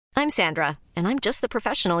I'm Sandra, and I'm just the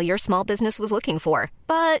professional your small business was looking for.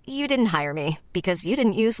 But you didn't hire me because you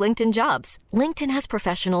didn't use LinkedIn Jobs. LinkedIn has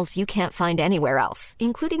professionals you can't find anywhere else,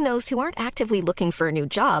 including those who aren't actively looking for a new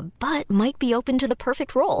job, but might be open to the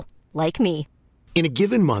perfect role, like me. In a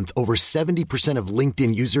given month, over 70% of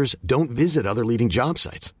LinkedIn users don't visit other leading job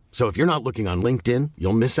sites. So if you're not looking on LinkedIn,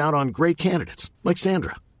 you'll miss out on great candidates like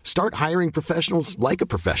Sandra. Start hiring professionals like a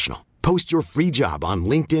professional. Post your free job on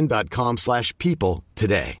linkedin.com/people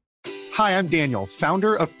today. Hi, I'm Daniel,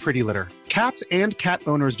 founder of Pretty Litter. Cats and cat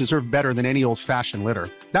owners deserve better than any old-fashioned litter.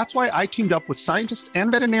 That's why I teamed up with scientists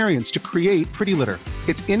and veterinarians to create Pretty Litter.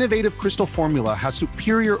 Its innovative crystal formula has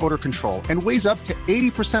superior odor control and weighs up to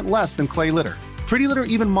 80% less than clay litter. Pretty Litter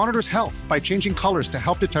even monitors health by changing colors to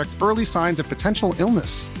help detect early signs of potential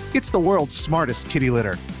illness. It's the world's smartest kitty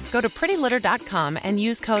litter. Go to prettylitter.com and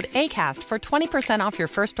use code ACAST for 20% off your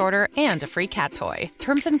first order and a free cat toy.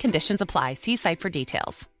 Terms and conditions apply. See site for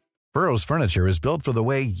details. Burrow's furniture is built for the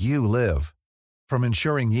way you live. From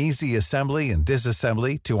ensuring easy assembly and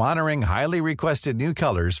disassembly to honoring highly requested new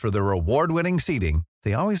colors for their award-winning seating,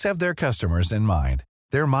 they always have their customers in mind.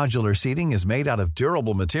 Their modular seating is made out of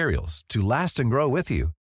durable materials to last and grow with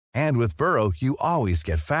you. And with Burrow, you always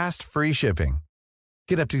get fast, free shipping.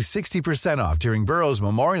 Get up to 60% off during Burrow's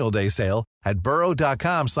Memorial Day sale at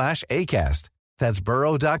burrow.com/ACAST. That's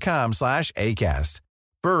burrow.com/ACAST.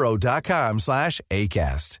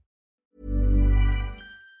 burrow.com/ACAST.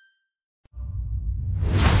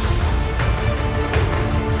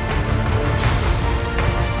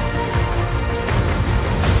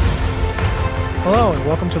 Hello and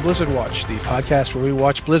welcome to Blizzard Watch, the podcast where we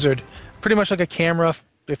watch Blizzard pretty much like a camera.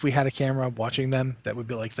 If we had a camera watching them, that would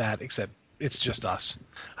be like that, except it's just us.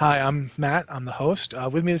 Hi, I'm Matt. I'm the host.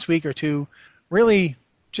 With me this week are two really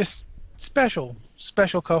just special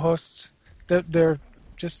co-hosts. They're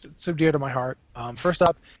just so dear to my heart. First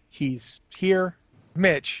up, he's here.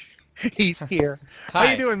 Mitch. He's here. Hi.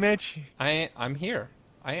 How you doing, Mitch? I'm here.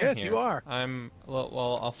 I am yes, here. You are.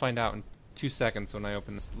 Well, I'll find out in 2 seconds when I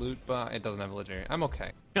open this loot, but it doesn't have a legendary. I'm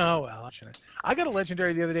okay. Oh, well, I got a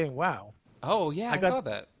legendary the other day, and wow. Oh, yeah, I saw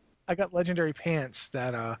that. I got legendary pants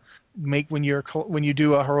that make when you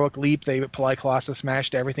do a heroic leap, they apply Colossus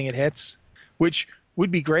Smash to everything it hits, which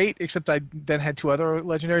would be great, except I then had two other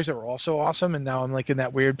legendaries that were also awesome, and now I'm like in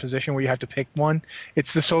that weird position where you have to pick one.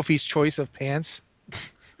 It's the Sophie's choice of pants.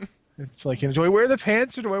 It's like, do I wear the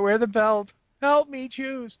pants or do I wear the belt? Help me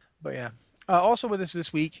choose. But yeah. Also with us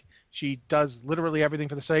this week, she does literally everything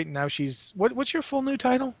for the site, and now she's... What's your full new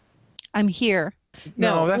title? I'm here.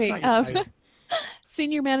 No, that's not your title.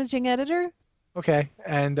 Senior Managing Editor. Okay,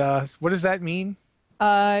 and what does that mean?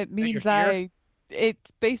 It means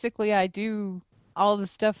it's basically I do all the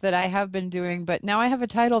stuff that I have been doing, but now I have a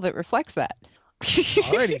title that reflects that.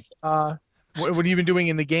 Alrighty. What have you been doing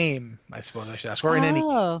in the game, I suppose I should ask, or in any...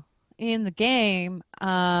 in the game,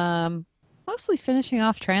 mostly finishing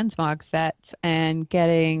off transmog sets and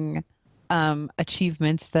getting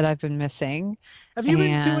achievements that I've been missing. Have you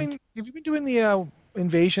been doing the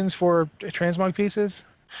invasions for transmog pieces?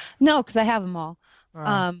 No, because I have them all.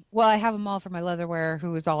 Well, I have them all for my leatherware,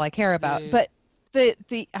 who is all I care about. But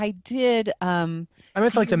I did. I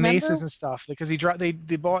meant like the maces and stuff, because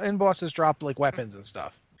the end bosses drop like weapons and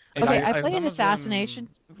stuff. Okay, I play an assassination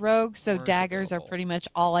rogue, so daggers are pretty much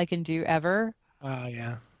all I can do ever.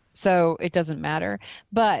 Yeah. So it doesn't matter.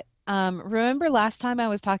 But remember last time I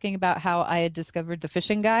was talking about how I had discovered the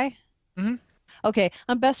fishing guy? Mm-hmm. Okay,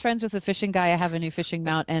 I'm best friends with the fishing guy. I have a new fishing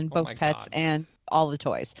mount and both pets and all the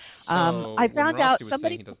toys. So I found out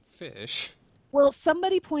somebody he doesn't fish. Well,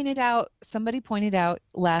 somebody pointed out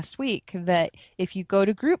last week that if you go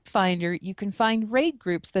to Group Finder, you can find raid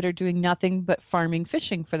groups that are doing nothing but farming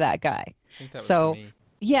fishing for that guy. I think that was me.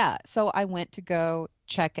 Yeah, so I went to go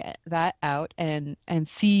check that out and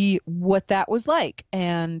see what that was like.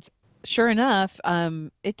 And sure enough,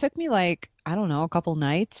 it took me like, I don't know, a couple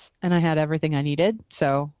nights, and I had everything I needed.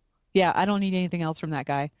 So yeah, I don't need anything else from that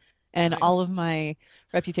guy. And all of my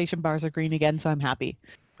reputation bars are green again, so I'm happy.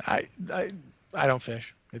 I don't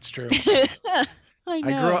fish. It's true. I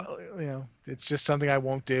know. I grew up, it's just something I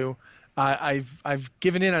won't do. I've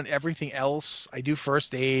given in on everything else. I do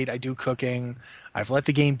first aid. I do cooking. I've let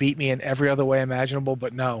the game beat me in every other way imaginable,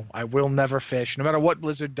 but no, I will never fish. No matter what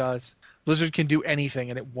Blizzard does. Blizzard can do anything,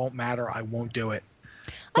 and it won't matter. I won't do it.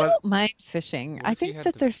 But I don't mind fishing. I think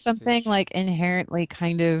that there's something like inherently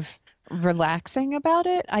kind of relaxing about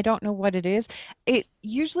it. I don't know what it is.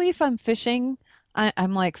 Usually if I'm fishing,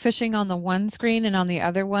 I'm like fishing on the one screen, and on the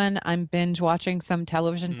other one, I'm binge watching some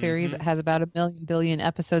television series that has about 1 million billion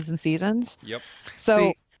episodes and seasons. Yep.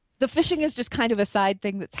 So The fishing is just kind of a side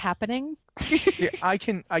thing that's happening. Yeah, I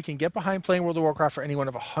can get behind playing World of Warcraft for any one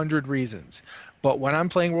of 100 reasons, but when I'm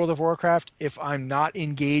playing World of Warcraft, if I'm not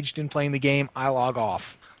engaged in playing the game, I log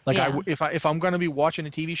off. Like Yeah. if I'm going to be watching a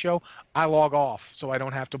TV show, I log off so I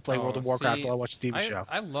don't have to play World of Warcraft while I watch a TV show.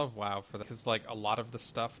 I love WoW for that because like a lot of the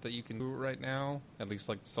stuff that you can do right now, at least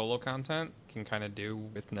like solo content, can kind of do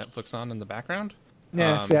with Netflix on in the background.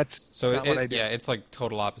 Yeah, see, that's so not what I do. yeah, it's like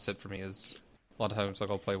total opposite for me. Is a lot of times like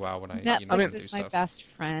I'll play WoW when I Netflix do is my stuff. best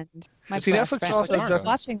friend. My See, best Netflix friend. also What are you does-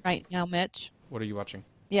 watching right now, Mitch? What are you watching?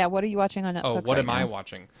 Yeah, what are you watching on Netflix? Oh, what right am I now?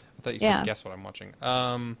 watching? I thought you Yeah. said guess what I'm watching.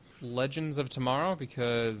 Legends of Tomorrow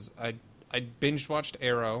because I binge watched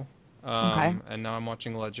Arrow, Okay. and now I'm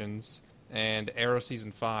watching Legends. And Arrow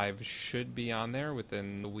season 5 should be on there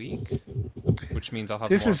within the week, which means I'll have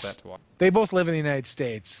This more is- of that to watch. They both live in the United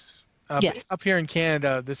States. Yes. Up here in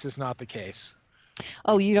Canada, this is not the case.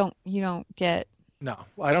 Oh, you don't get. No,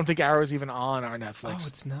 I don't think Arrow's even on our Netflix. Oh,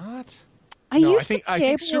 it's not. I no, used I to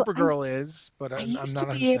be think able. Supergirl is, but I I'm used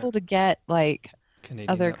not to be 100%. able to get like Canadian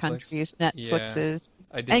other Netflix. countries' Yeah, Netflixes.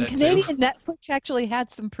 I did And that Canadian too. Netflix actually had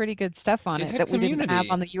some pretty good stuff on It it had that we didn't have Community.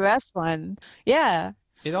 on the US one. Yeah.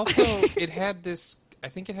 It also it had this. I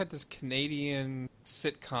think it had this Canadian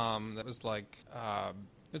sitcom that was like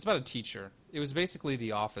it was about a teacher. It was basically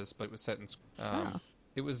The Office, but it was set in.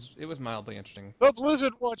 It was mildly interesting. The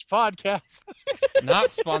Blizzard Watch podcast.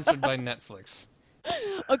 Not sponsored by Netflix.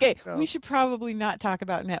 Okay, No. we should probably not talk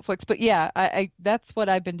about Netflix, but yeah, I that's what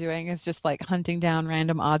I've been doing is just like hunting down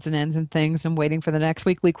random odds and ends and things and waiting for the next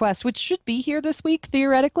weekly quest, which should be here this week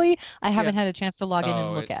theoretically. I haven't had a chance to log in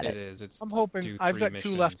and look at It it. is. It's I'm hoping do I've 3 got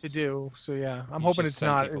 2 left to missions. do. So yeah, I'm You hoping just it's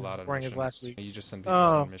send not people as out on boring as last missions. week. You just send people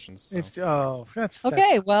out Oh, on missions. So. It's that's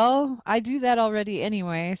Okay, well, I do that already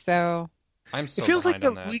anyway, so I'm so It feels like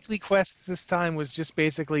behind the on that. weekly quest this time was just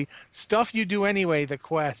basically stuff you do anyway. The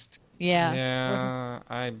quest. yeah. Yeah,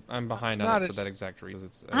 I'm behind on Not it for as- that exact reason.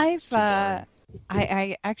 It's I've too boring.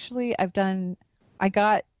 I actually I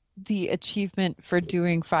got the achievement for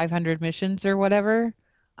doing 500 missions or whatever.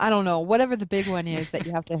 I don't know, whatever the big one is that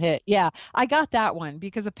you have to hit. Yeah, I got that one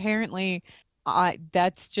because apparently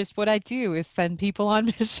that's just what I do is send people on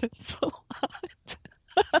missions a lot.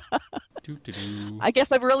 Doo-doo-doo. I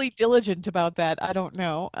guess I'm really diligent about that. I don't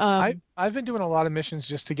know. I've been doing a lot of missions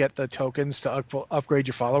just to get the tokens to upgrade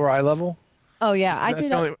your follower eye level. Oh yeah, I That's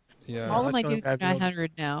did the only- Yeah. all of that's my the only dudes way are I've been able to-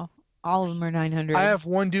 900 now. All of them are 900. I have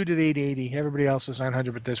one dude at 880. Everybody else is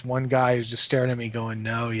 900, but this one guy is just staring at me going,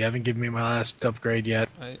 "No, you haven't given me my last upgrade yet."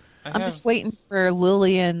 I'm just waiting for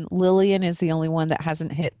Lillian. Lillian is the only one that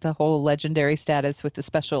hasn't hit the whole legendary status with the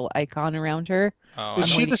special icon around her. Oh, Is I'm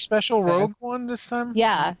she waiting- the special rogue one this time?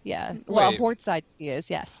 Yeah, yeah. Well, Wait. Horde side she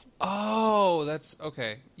is, yes. Oh, that's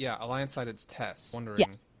okay. Yeah, Alliance side it's Tess. Wondering.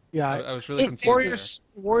 Yes. Yeah. I was really It- confused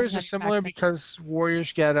Warriors are Back- similar back- because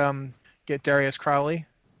Warriors get Darius Crowley,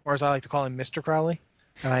 or as I like to call him, Mr. Crowley.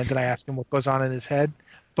 And then I ask him what goes on in his head.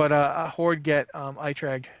 But Horde get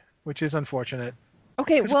Eitreg, which is unfortunate.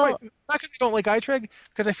 Okay, well, Not because I don't like Eitreg,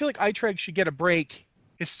 because I feel like Eitreg should get a break.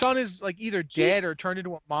 His son is like either dead or turned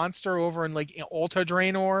into a monster over in like Alta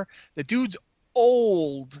Draenor. The dude's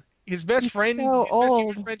old. His best He's friend, so his best human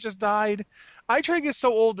old. friend just died. Eitreg is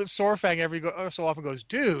so old that Sorfang so often goes,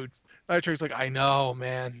 "Dude." Eitreg's like, "I know,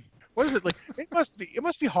 man." What is it like? It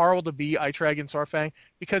must be horrible to be Eitreg and Sorfang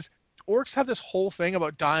because orcs have this whole thing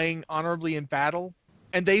about dying honorably in battle,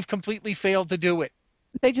 and they've completely failed to do it.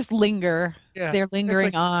 they just linger. Yeah, They're It's lingering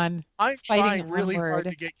like, on. I'm fighting trying really hard onward.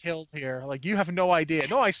 to get killed here. Like you have no idea.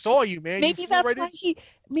 No, I saw you, man. Maybe You flew that's right why in.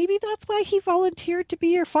 maybe that's why he volunteered to be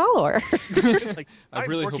your follow Like, I I'm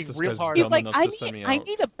really hope working this real guy's hard. He's dumb like, enough I to send me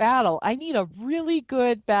need out. a battle. I need a really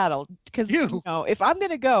good battle because You. if I'm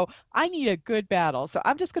gonna go, I need a good battle. So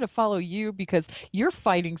I'm just gonna follow you because you're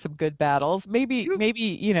fighting some good battles. Maybe You.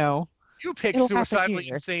 You pick It'll happen suicidally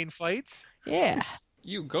here. insane fights. yeah.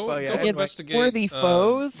 You go, Well, yeah, go anyway. investigate. Worthy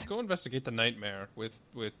foes. Go investigate the nightmare with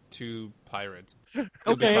 2 pirates. Okay.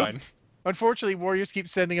 You'll be fine. Unfortunately, warriors keep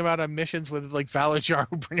sending him out on missions with like Valajar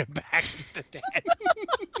who bring him back to the dead.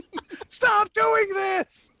 Stop doing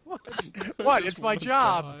this! What? It's my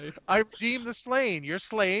job. I redeem the slain. You're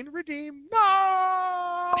slain. Redeem.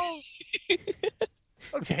 No.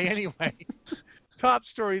 Okay. Anyway, top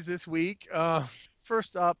stories this week.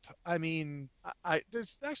 First up, I mean,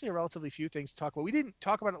 there's actually a relatively few things to talk about. We didn't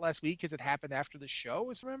talk about it last week because it happened after the show,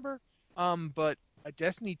 as remember. But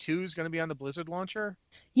Destiny 2 is going to be on the Blizzard launcher.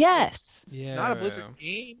 Yes. Yeah. Not a Blizzard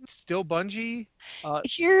game. Still Bungie.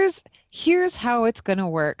 Here's how it's gonna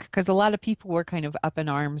work because a lot of people were kind of up in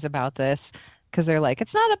arms about this. because they're like,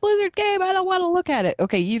 it's not a Blizzard game. I don't want to look at it.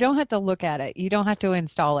 Okay, you don't have to look at it. You don't have to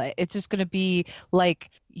install it. It's just going to be like,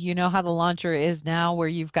 you know how the launcher is now where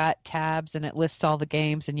you've got tabs and it lists all the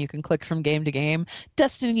games and you can click from game to game.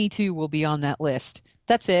 Destiny 2 will be on that list.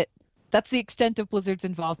 That's it. That's the extent of Blizzard's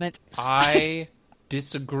involvement. I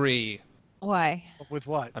disagree. Why? With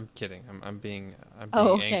what? I'm kidding. I'm being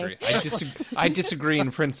okay. angry. I disagree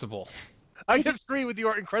in principle. I disagree with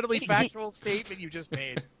your incredibly factual statement you just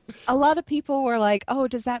made. A lot of people were like, oh,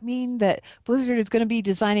 does that mean that Blizzard is going to be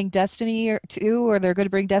designing Destiny 2 or they're going to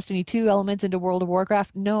bring Destiny 2 elements into World of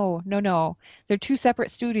Warcraft? No. They're two separate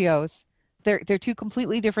studios. They're two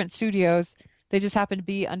completely different studios. They just happen to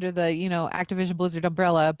be under the, Activision Blizzard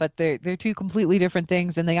umbrella, but they're two completely different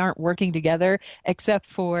things and they aren't working together except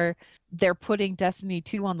for they're putting Destiny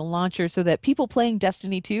 2 on the launcher so that people playing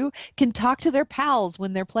Destiny 2 can talk to their pals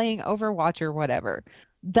when they're playing Overwatch or whatever.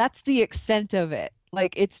 That's the extent of it.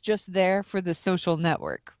 Like, it's just there for the social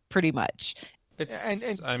network, pretty much. And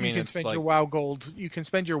you can spend your WoW Gold. You can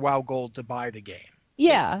spend your WoW Gold to buy the game.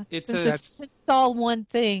 Yeah, it's all one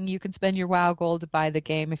thing. You can spend your WoW Gold to buy the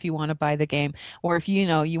game if you want to buy the game, or if you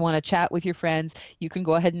want to chat with your friends, you can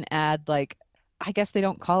go ahead and add I guess they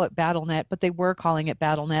don't call it Battle.net, but they were calling it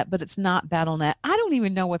Battle.net, but it's not Battle.net. I don't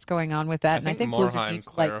even know what's going on with that. I think Morhaime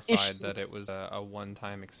clarified that it was a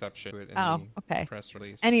one-time exception in the press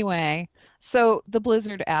release. Anyway, so the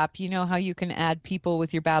Blizzard app, you know how you can add people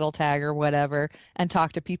with your battle tag or whatever and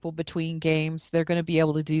talk to people between games. They're going to be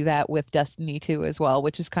able to do that with Destiny 2 as well,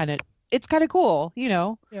 which is kind of cool,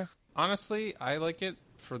 Yeah. Honestly, I like it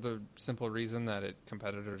for the simple reason that it's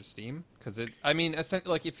competitor to Steam. Because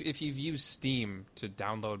essentially, if you've used Steam to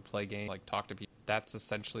download, play games, talk to people, that's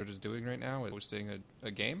essentially what it's doing right now, is hosting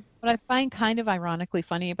a game. What I find kind of ironically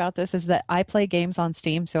funny about this is that I play games on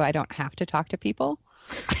Steam, so I don't have to talk to people.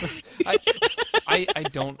 I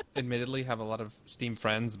don't admittedly have a lot of Steam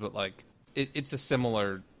friends, but it's a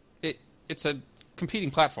similar... It's a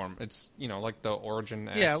competing platform. It's, like the Origin...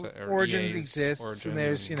 Origin exists, and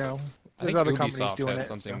there's, there's other companies doing it.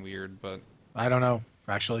 Something weird, but I don't know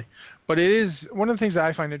actually. But it is one of the things that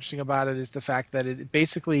I find interesting about it is the fact that it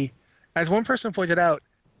basically, as one person pointed out,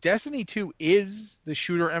 Destiny 2 is the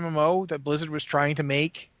shooter MMO that Blizzard was trying to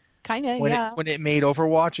make. Kind of, when it made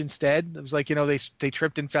Overwatch instead, it was like they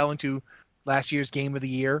tripped and fell into last year's Game of the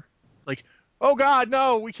Year. Like, oh God,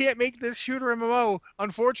 no, we can't make this shooter MMO.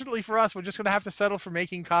 Unfortunately for us, we're just going to have to settle for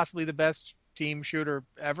making possibly the best team shooter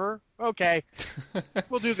ever. Okay,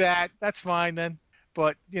 we'll do that. That's fine then.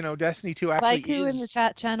 But Destiny 2 actually Who in the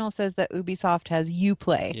chat channel says that Ubisoft has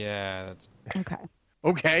Uplay. Yeah, that's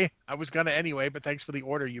okay. I was gonna anyway, but thanks for the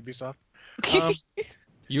order, Ubisoft.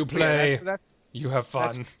 Uplay. Yeah, you have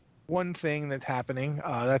fun. That's one thing that's happening.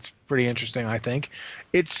 That's pretty interesting, I think.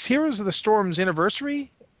 It's Heroes of the Storm's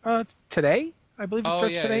anniversary today. I believe it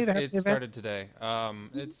starts today. It started today.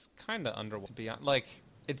 It's kind of underwhelming, to be honest.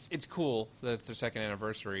 It's cool that it's their second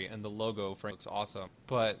anniversary, and the logo looks awesome.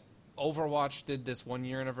 But Overwatch did this 1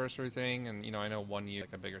 year anniversary thing, and I know 1 year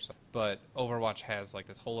a bigger stuff. But Overwatch has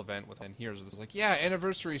this whole event within Heroes of this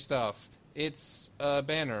anniversary stuff. It's a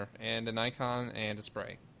banner and an icon and a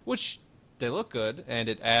spray, which they look good, and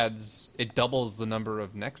it doubles the number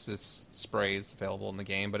of Nexus sprays available in the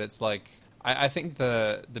game. But it's I think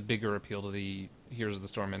the bigger appeal to the Heroes of the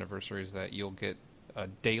Storm anniversary is that you'll get a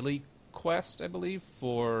daily quest, I believe,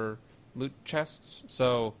 for loot chests.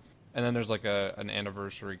 So, and then there's an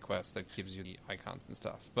anniversary quest that gives you the icons and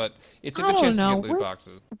stuff. But it's a good chance to get loot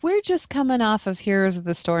boxes. We're just coming off of Heroes of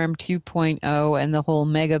the Storm 2.0 and the whole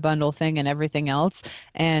mega bundle thing and everything else.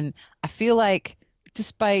 And I feel like,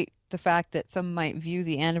 despite the fact that some might view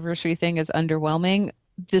the anniversary thing as underwhelming,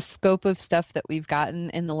 the scope of stuff that we've gotten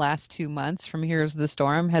in the last 2 months from Heroes of the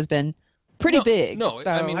Storm has been pretty big. No,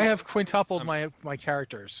 so. I have quintupled my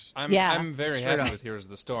characters. I'm very happy with Heroes of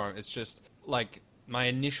the Storm. It's just my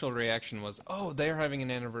initial reaction was, oh, they're having an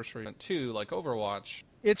anniversary event too, like Overwatch.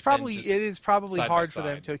 It is probably hard for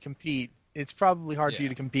them to compete. It's probably hard for you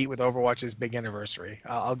to compete with Overwatch's big anniversary.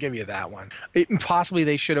 I'll give you that one. Possibly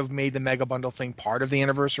they should have made the Mega Bundle thing part of the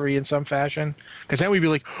anniversary in some fashion, because then we'd be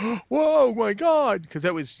like, whoa, my God, because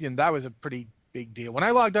that was a pretty big deal. When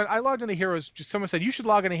I logged into Heroes, just someone said, you should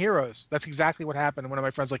log into Heroes. That's exactly what happened. And one of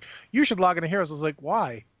my friends you should log into Heroes. I was like,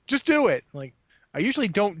 why? Just do it. I usually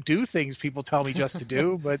don't do things people tell me just to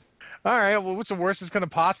do, but all right, well, what's the worst that's going to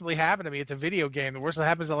possibly happen to me? It's a video game. The worst that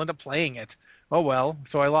happens is I'll end up playing it. Oh, well.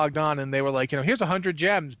 So I logged on, and they were like, here's 100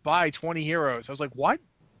 gems. Buy 20 heroes. I was like, what?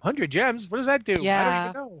 100 gems? What does that do? Yeah.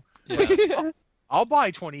 I don't even know. Yeah. I'll buy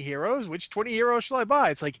 20 heroes. Which 20 heroes shall I buy?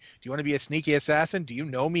 It's like, do you want to be a sneaky assassin? Do you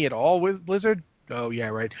know me at all, Blizzard? Oh, yeah,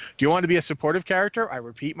 right. Do you want to be a supportive character? I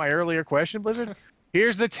repeat my earlier question, Blizzard.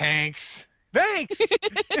 Here's the tanks. Thanks!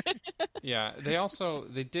 Yeah,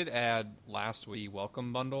 they did add last week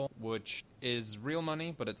Welcome Bundle, which is real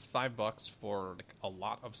money, but it's $5 for like a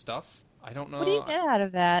lot of stuff. I don't know. What do you get out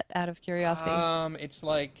of that, out of curiosity? It's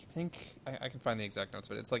like, I think, I can find the exact notes,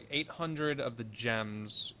 but it's like 800 of the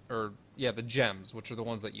gems, the gems, which are the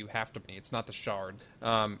ones that you have to pay. It's not the shard.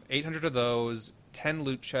 800 of those, 10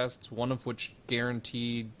 loot chests, one of which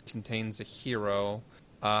guaranteed contains a hero.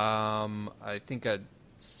 I think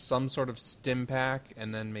some sort of stim pack,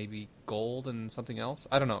 and then maybe gold and something else.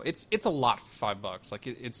 I don't know. It's a lot for $5. Like,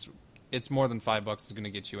 it's more than $5 is going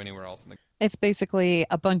to get you anywhere else in the. It's basically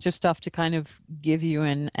a bunch of stuff to kind of give you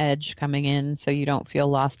an edge coming in so you don't feel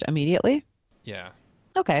lost immediately. Yeah.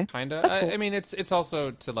 Okay. Kinda. Cool. I mean, it's also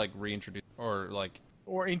to like reintroduce or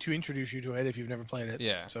to introduce you to it if you've never played it.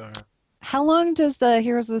 Yeah. So. How long does the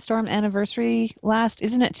Heroes of the Storm anniversary last?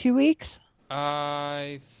 Isn't it 2 weeks?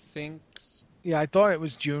 I think. Yeah, I thought it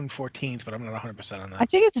was June 14th, but I'm not 100% on that. I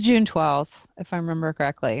think it's June 12th, if I remember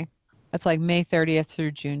correctly. It's like May 30th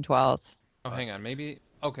through June 12th. Oh, hang on. Maybe.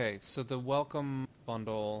 Okay, so the Welcome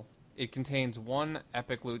Bundle, it contains one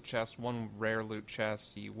epic loot chest, one rare loot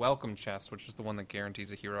chest, the Welcome chest, which is the one that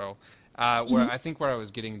guarantees a hero. Where I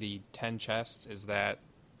was getting the 10 chests is that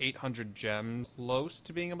 800 gems close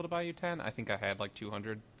to being able to buy you 10. I think I had like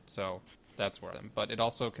 200, so that's where them. But it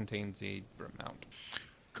also contains a mount.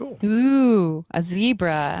 Cool. Ooh, a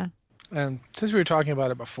zebra. And since we were talking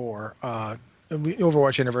about it before,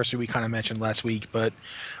 Overwatch Anniversary we kind of mentioned last week, but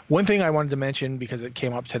one thing I wanted to mention because it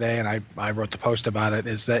came up today and I wrote the post about it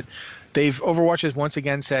is that Overwatch has once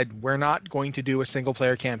again said we're not going to do a single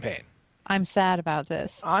player campaign. I'm sad about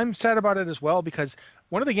this. I'm sad about it as well because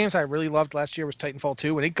one of the games I really loved last year was Titanfall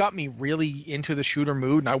 2 and it got me really into the shooter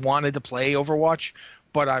mood and I wanted to play Overwatch,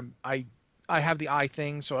 but I have the eye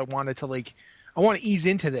thing, so I wanted to I want to ease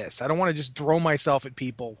into this. I don't want to just throw myself at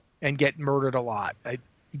people and get murdered a lot.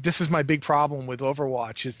 This is my big problem with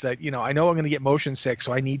Overwatch is that, I know I'm going to get motion sick,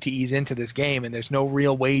 so I need to ease into this game, and there's no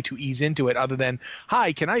real way to ease into it other than,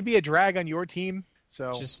 hi, can I be a drag on your team?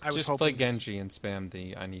 So just play Genji and spam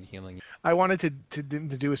the I need healing. I wanted to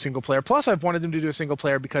do a single player. Plus, I've wanted them to do a single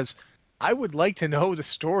player because I would like to know the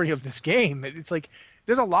story of this game. It's like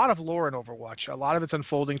there's a lot of lore in Overwatch. A lot of it's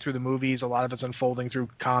unfolding through the movies. A lot of it's unfolding through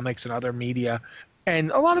comics and other media.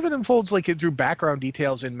 And a lot of it unfolds through background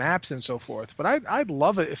details in maps and so forth. But I'd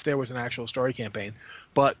love it if there was an actual story campaign.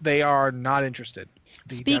 But they are not interested.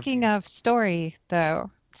 Speaking of story, though,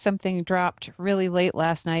 something dropped really late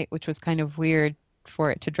last night, which was kind of weird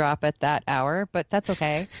for it to drop at that hour, but that's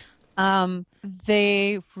okay.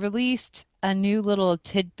 They released a new little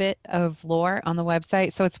tidbit of lore on the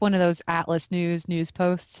website. So it's one of those Atlas news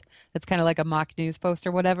posts that's kind of like a mock news post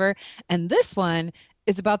or whatever. And this one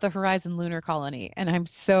is about the Horizon Lunar Colony. And I'm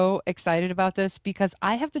so excited about this because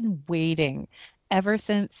I have been waiting ever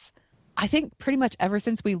since, I think pretty much ever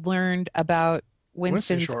since we learned about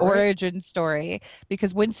Winston's origin story,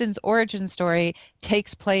 because Winston's origin story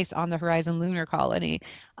takes place on the Horizon Lunar Colony.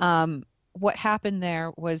 What happened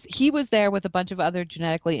there was he was there with a bunch of other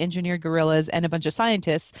genetically engineered gorillas and a bunch of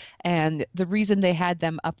scientists. And the reason they had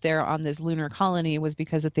them up there on this lunar colony was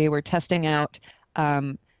because that they were testing out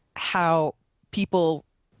how people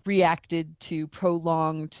reacted to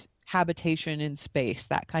prolonged habitation in space,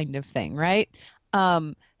 that kind of thing, right?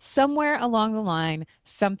 Somewhere along the line,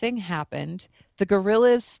 something happened. The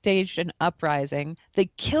gorillas staged an uprising. They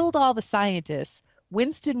killed all the scientists.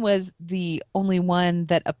 Winston was the only one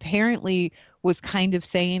that apparently was kind of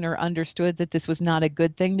sane or understood that this was not a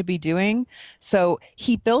good thing to be doing. So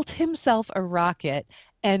he built himself a rocket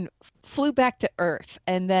and flew back to Earth.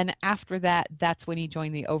 And then after that, that's when he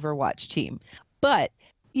joined the Overwatch team. But,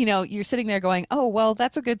 you're sitting there going, oh, well,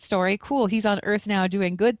 that's a good story. Cool. He's on Earth now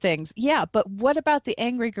doing good things. Yeah, but what about the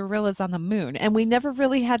angry gorillas on the moon? And we never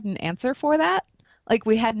really had an answer for that.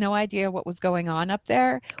 We had no idea what was going on up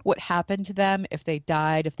there, what happened to them, if they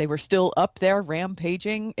died, if they were still up there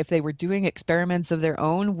rampaging, if they were doing experiments of their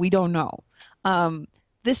own. We don't know.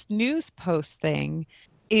 This news post thing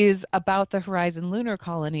is about the Horizon Lunar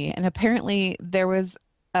Colony. And apparently there was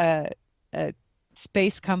a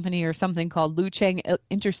space company or something called Lucheng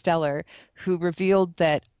Interstellar who revealed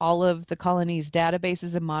that all of the colony's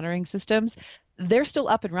databases and monitoring systems, they're still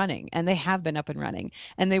up and running, and they have been up and running.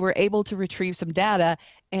 And they were able to retrieve some data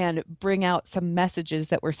and bring out some messages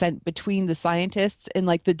that were sent between the scientists in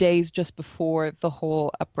the days just before the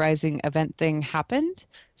whole uprising event thing happened.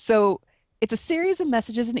 So it's a series of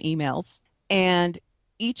messages and emails, and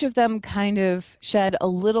each of them kind of shed a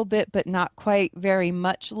little bit, but not quite very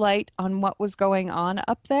much light on what was going on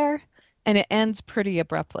up there. and it ends pretty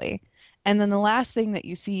abruptly. And then the last thing that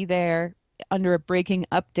you see there under a breaking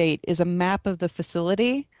update is a map of the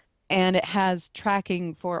facility, and it has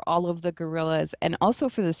tracking for all of the gorillas and also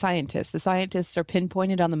for the scientists. The scientists are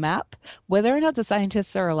pinpointed on the map. Whether or not the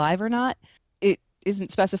scientists are alive or not, it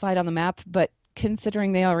isn't specified on the map, but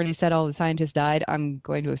considering they already said all the scientists died, I'm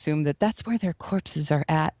going to assume that that's where their corpses are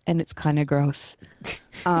at, and it's kind of gross.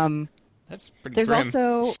 That's pretty There's grim.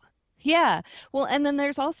 also, yeah. Well, and then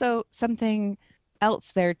there's also something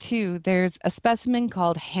else there too. There's a specimen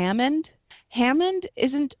called Hammond. Hammond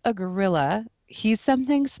isn't a gorilla. He's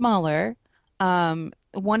something smaller.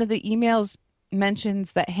 One of the emails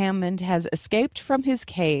mentions that Hammond has escaped from his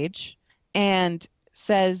cage and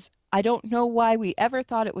says, I don't know why we ever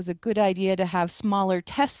thought it was a good idea to have smaller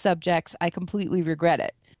test subjects. I completely regret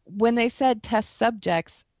it. When they said test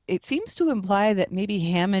subjects, it seems to imply that maybe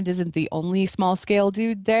Hammond isn't the only small scale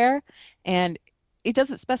dude there. And it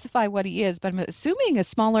doesn't specify what he is, but I'm assuming a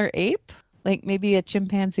smaller ape, like maybe a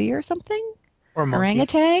chimpanzee or something? Or a monkey.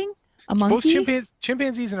 Orangutan? A monkey? Both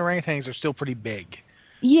chimpanzees and orangutans are still pretty big.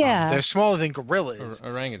 Yeah. They're smaller than gorillas.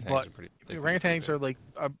 Orangutans but are pretty. orangutans are like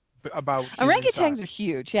about human Orangutans size. are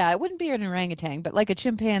huge. Yeah, it wouldn't be an orangutan, but like a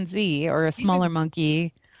chimpanzee or a smaller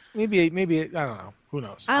monkey. Maybe I don't know. Who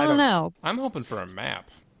knows? I don't know. I'm hoping for a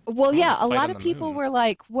map. Well, yeah, a fight lot on of the people moon. were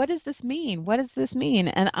like, what does this mean? What does this mean?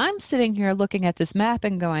 And I'm sitting here looking at this map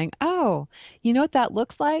and going, oh, you know what that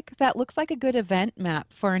looks like? That looks like a good event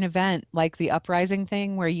map for an event like the Uprising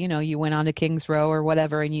thing where, you know, you went on to King's Row or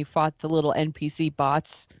whatever and you fought the little NPC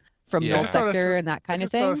bots from Yeah. Null I just thought Sector and that kind I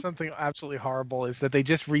of just thought thing. of something absolutely horrible is that they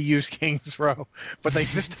just reused King's Row, but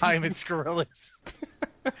this time it's gorillas.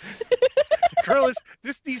 Gorillas,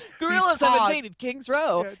 these Gorillas these have pods- invaded King's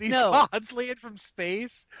Row. Yeah, these No. pods land from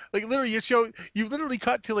space. Like literally, you literally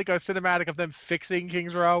cut to like a cinematic of them fixing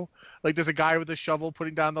King's Row. Like there's a guy with a shovel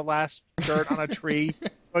putting down the last dirt on a tree.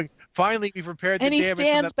 Like finally, we've repaired the And he damage. from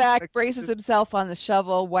stands that- back, braces himself on the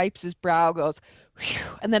shovel, wipes his brow, goes, whew,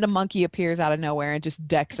 and then a monkey appears out of nowhere and just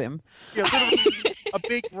decks him. Yeah, literally, a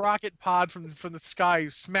big rocket pod from the sky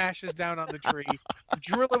smashes down on the tree. The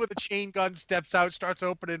gorilla with a chain gun steps out, starts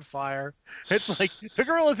opening fire. It's like the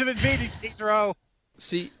gorillas have invaded King's Row.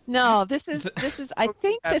 See, No, this is I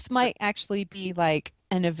think That's- this might actually be like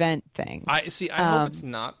an event thing. I hope it's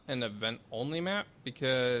not an event-only map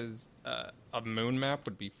because a moon map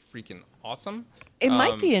would be freaking awesome. It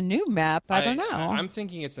might be a new map. I don't know. I'm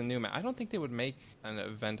thinking it's a new map. I don't think they would make an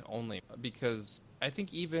event-only because I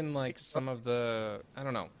think even like some of the I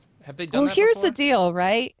don't know. Have they done Well, that here's before? the deal,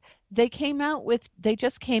 right? They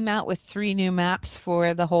just came out with 3 new maps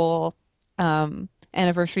for the whole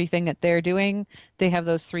anniversary thing that they're doing. They have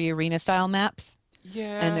those 3 arena style maps.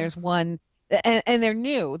 Yeah. And there's one and they're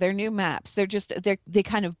new maps. They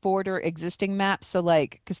kind of border existing maps. So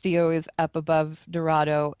like Castillo is up above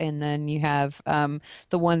Dorado, and then you have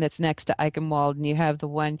the one that's next to Eichenwald, and you have the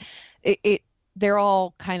one they're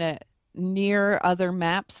all kind of near other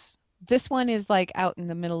maps. This one is like out in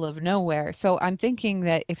the middle of nowhere. So I'm thinking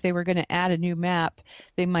that if they were going to add a new map,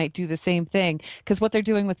 they might do the same thing. Because what they're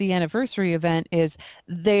doing with the anniversary event is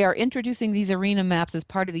they are introducing these arena maps as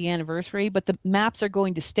part of the anniversary, but the maps are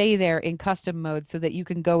going to stay there in custom mode so that you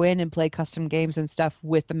can go in and play custom games and stuff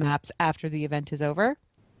with the maps after the event is over.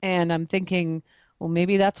 And I'm thinking, well,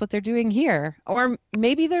 maybe that's what they're doing here. Or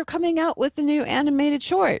maybe they're coming out with a new animated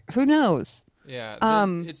short. Who knows? Yeah,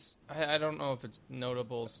 it's I don't know if it's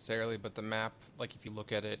notable necessarily, but the map, like if you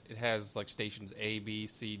look at it, it has like stations A, B,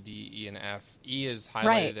 C, D, E, and F. E is highlighted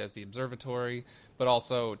Right. as the observatory, but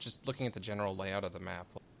also just looking at the general layout of the map,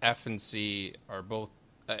 F and C are both.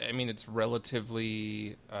 I mean, it's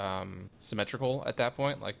relatively symmetrical at that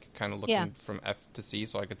point, like kind of looking Yeah. from F to C,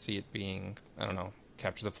 so I could see it being, I don't know,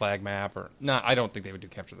 capture the flag map or not. I don't think they would do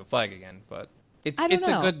capture the flag again, but it's I don't it's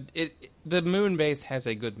know. a good. The moon base has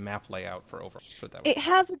a good map layout for over. Put it that way. It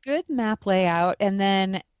has a good map layout, and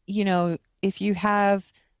then if you have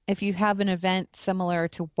an event similar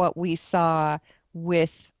to what we saw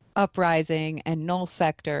with Uprising and Null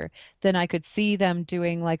Sector, then I could see them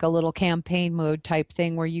doing like a little campaign mode type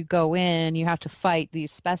thing where you go in and you have to fight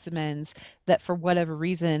these specimens that for whatever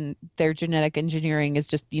reason their genetic engineering is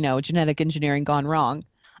just genetic engineering gone wrong,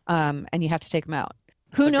 and you have to take them out.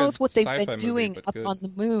 Who like a knows what they've sci-fi been movie, doing but up good. on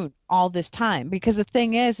the moon all this time? Because the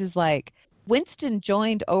thing is like Winston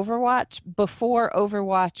joined Overwatch before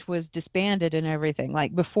Overwatch was disbanded and everything,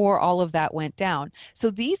 like before all of that went down. So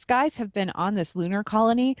these guys have been on this lunar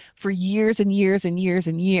colony for years and years and years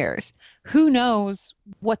and years. Who knows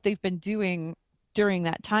what they've been doing during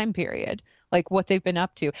that time period? Like what they've been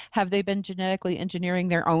up to. Have they been genetically engineering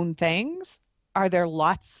their own things? are there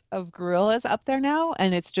lots of gorillas up there now?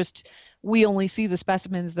 And it's just, we only see the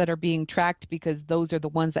specimens that are being tracked because those are the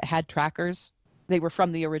ones that had trackers. They were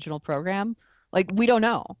from the original program. Like, we don't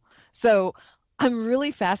know. So I'm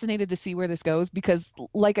really fascinated to see where this goes because,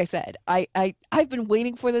 like I said, I've been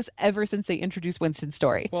waiting for this ever since they introduced Winston's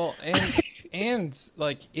story. Well, and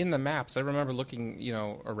like in the maps, I remember looking,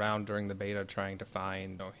 around during the beta trying to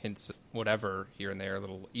find hints, whatever, here and there,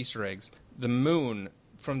 little Easter eggs. The moon,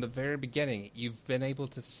 from the very beginning, you've been able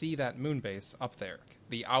to see that moon base up there.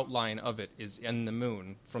 The outline of it is in the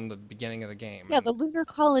moon from the beginning of the game. Yeah, the lunar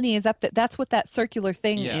colony is up there. That's what that circular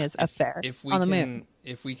thing is up there on the moon.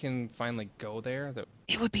 If we can finally go there,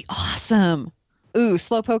 it would be awesome. Ooh,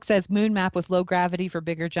 Slowpoke says moon map with low gravity for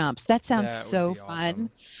bigger jumps. That sounds so fun.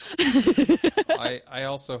 Awesome. I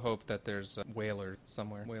also hope that there's a whaler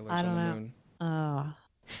somewhere. Whalers on the moon. Oh.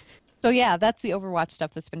 So yeah, that's the Overwatch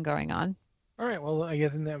stuff that's been going on. All right. Well, I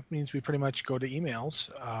guess that means we pretty much go to emails.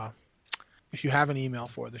 If you have an email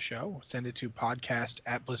for the show, send it to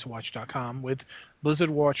podcast@blizzardwatch.com with Blizzard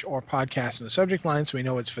Watch or podcast in the subject line so we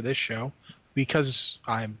know it's for this show. Because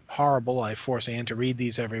I'm horrible, I force Ann to read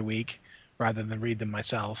these every week rather than read them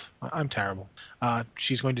myself. I'm terrible.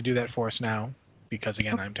 She's going to do that for us now because,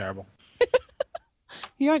 again, I'm terrible.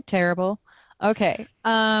 You aren't terrible. Okay.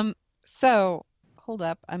 So, hold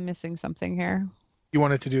up. I'm missing something here. You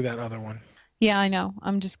wanted to do that other one. Yeah, I know.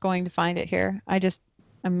 I'm just going to find it here.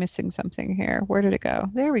 I'm missing something here. Where did it go?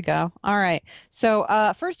 There we go. All right.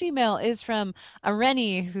 So first email is from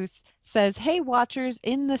Rennie, who says, "Hey, Watchers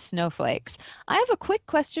in the Snowflakes. I have a quick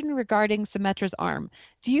question regarding Symmetra's arm.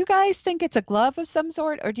 Do you guys think it's a glove of some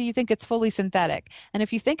sort, or do you think it's fully synthetic? And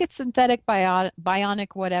if you think it's synthetic, bionic,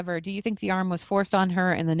 whatever, do you think the arm was forced on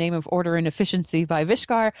her in the name of order and efficiency by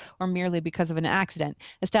Vishkar, or merely because of an accident?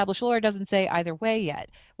 Established lore doesn't say either way yet.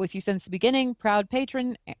 With you since the beginning, proud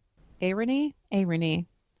patron, Arani?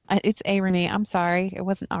 It's Arani. I'm sorry. It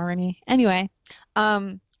wasn't Arani. Anyway,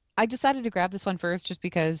 I decided to grab this one first just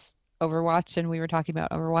because Overwatch, and we were talking about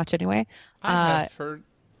Overwatch anyway. I have her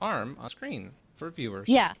arm on screen for viewers.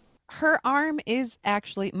 Yeah. Her arm is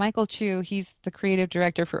actually Michael Chu. He's the creative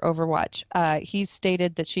director for Overwatch. He's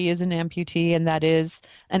stated that she is an amputee, and that is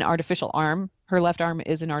an artificial arm. Her left arm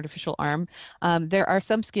is an artificial arm. There are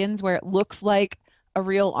some skins where it looks like a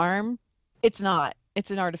real arm. It's not. It's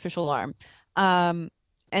an artificial arm.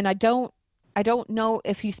 And I don't know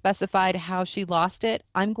if he specified how she lost it.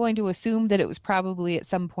 I'm going to assume that it was probably at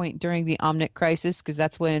some point during the Omnic crisis, because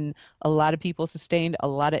that's when a lot of people sustained a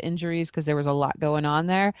lot of injuries because there was a lot going on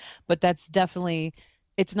there. But that's definitely,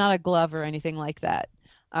 it's not a glove or anything like that.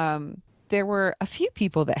 There were a few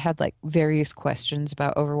people that had like various questions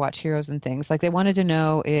about Overwatch heroes and things. Like they wanted to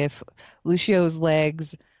know if Lucio's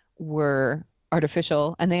legs were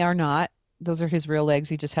artificial, and they are not. Those are his real legs.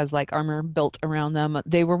 He just has like armor built around them.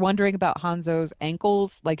 They were wondering about Hanzo's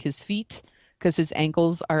ankles, like his feet, because his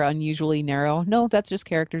ankles are unusually narrow. No, that's just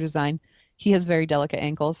character design. He has very delicate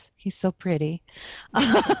ankles. He's so pretty.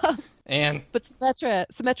 But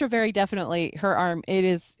Symmetra very definitely, her arm,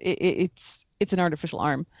 it's an artificial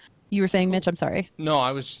arm. You were saying, Mitch? I'm sorry. No,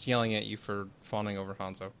 I was just yelling at you for fawning over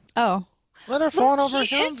Hanzo. Oh. Let her fawn over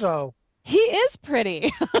Hanzo. He is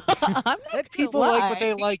pretty. I'm not people like what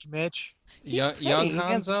they like, Mitch. Young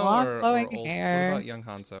Hanzo or old? Hair. What about young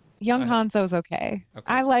Hanzo? Young Hanzo's okay.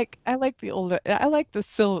 I like the older. I like the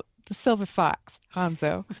silver fox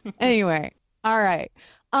Hanzo. Anyway, all right.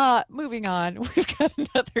 Moving on. We've got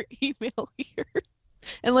another email here.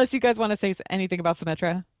 Unless you guys want to say anything about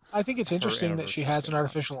Symmetra. I think it's interesting that she has an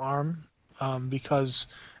artificial arm, because,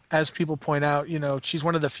 as people point out, she's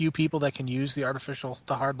one of the few people that can use the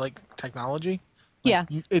hard technology. Yeah.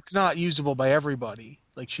 It's not usable by everybody.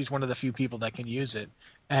 Like, she's one of the few people that can use it,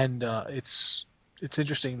 and it's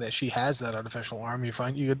interesting that she has that artificial arm.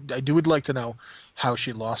 I would like to know how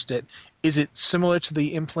she lost it. Is it similar to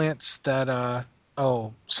the implants that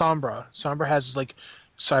Sombra? Sombra has like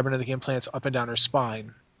cybernetic implants up and down her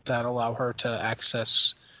spine that allow her to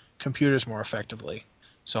access computers more effectively.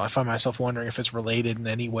 So I find myself wondering if it's related in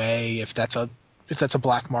any way. If that's a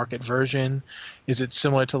black market version. Is it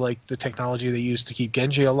similar to like the technology they use to keep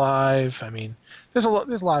Genji alive? I mean, there's a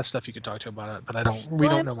lot of stuff you could talk to about it, but we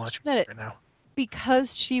don't know much about it right now.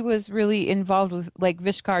 Because she was really involved with, like,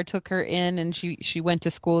 Vishkar took her in and she went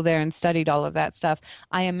to school there and studied all of that stuff.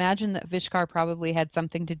 I imagine that Vishkar probably had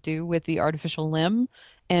something to do with the artificial limb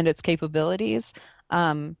and its capabilities.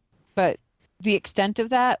 But the extent of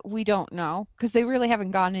that, we don't know because they really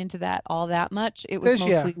haven't gone into that all that much. It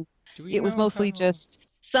was mostly just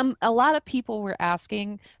a lot of people were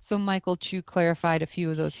asking, so Michael Chu clarified a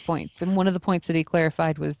few of those points. And one of the points that he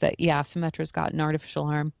clarified was that, Symmetra's got an artificial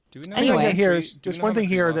harm. Do we know anyway, there's one thing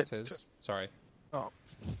here that... Sorry. Oh.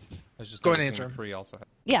 I was just going to answer. McCree also had.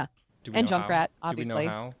 Yeah. And Junkrat, obviously.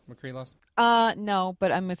 Do we know how McCree lost? No,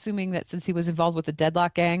 but I'm assuming that since he was involved with the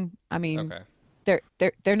Deadlock Gang, I mean... Okay.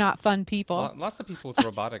 They're not fun people. Lots of people with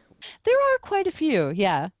robotic. There are quite a few,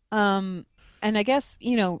 yeah. And I guess,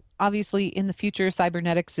 obviously in the future,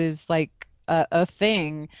 cybernetics is like a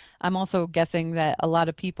thing. I'm also guessing that a lot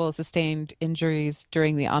of people sustained injuries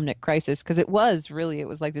during the Omnic crisis because it was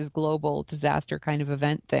like this global disaster kind of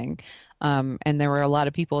event thing. And there were a lot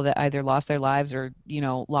of people that either lost their lives or,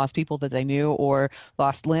 lost people that they knew or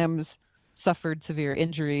lost limbs, suffered severe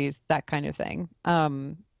injuries, that kind of thing.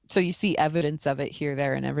 So you see evidence of it here,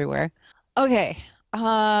 there, and everywhere. Okay.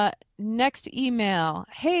 Next email.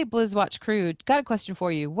 Hey, BlizzWatch crew, got a question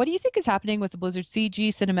for you. What do you think is happening with the Blizzard CG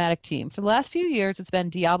cinematic team? For the last few years, it's been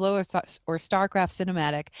Diablo or StarCraft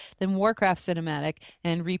cinematic, then Warcraft cinematic,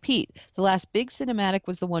 and repeat. The last big cinematic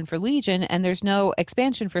was the one for Legion, and there's no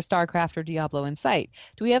expansion for StarCraft or Diablo in sight.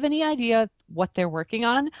 Do we have any idea what they're working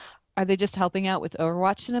on? Are they just helping out with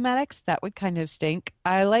Overwatch cinematics? That would kind of stink.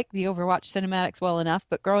 I like the Overwatch cinematics well enough,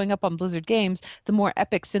 but growing up on Blizzard games, the more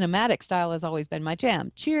epic cinematic style has always been my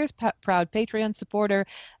jam. Cheers, proud Patreon supporter,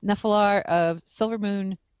 Nephilar of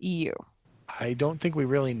Silvermoon EU. I don't think we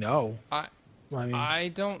really know.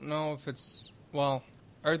 I don't know if it's... Well,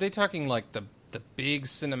 are they talking like the big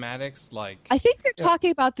cinematics? Like I think they're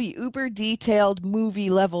talking about the uber detailed movie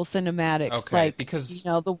level cinematics. Okay, like, because...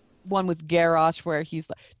 the one with Garrosh where he's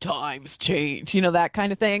like, times change, that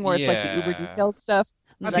kind of thing, where it's like the uber detailed stuff.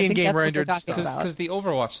 Not the in-game rendered stuff. Because the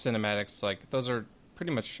Overwatch cinematics, like, those are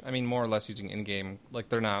pretty much, more or less using in-game. Like,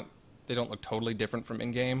 they don't look totally different from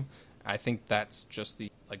in-game. I think that's just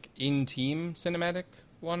the, like, in-team cinematic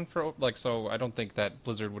one for, like, so I don't think that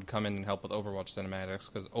Blizzard would come in and help with Overwatch cinematics,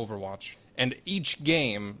 because Overwatch, and each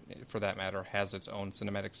game, for that matter, has its own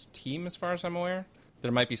cinematics team, as far as I'm aware.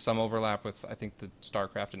 There might be some overlap with, I think, the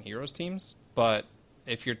StarCraft and Heroes teams. But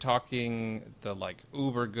if you're talking the, like,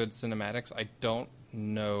 uber good cinematics, I don't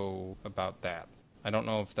know about that. I don't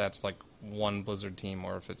know if that's, like, one Blizzard team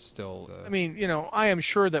or if it's still... I am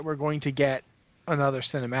sure that we're going to get another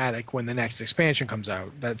cinematic when the next expansion comes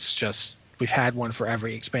out. That's just... We've had one for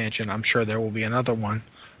every expansion. I'm sure there will be another one.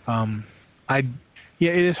 It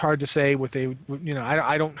is hard to say what they...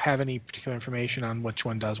 I don't have any particular information on which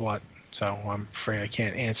one does what. So I'm afraid I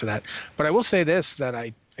can't answer that. But I will say this, that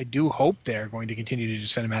I do hope they're going to continue to do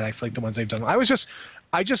cinematics like the ones they've done.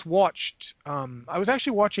 I just watched, I was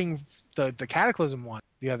actually watching the Cataclysm one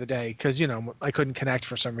the other day because, I couldn't connect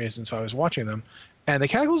for some reason, so I was watching them. And the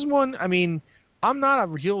Cataclysm one, I'm not a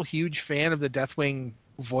real huge fan of the Deathwing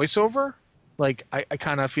voiceover. Like, I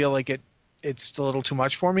kind of feel like it's a little too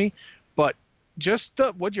much for me. But just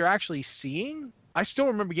what you're actually seeing, I still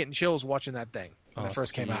remember getting chills watching that thing when it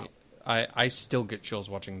first came out. I still get chills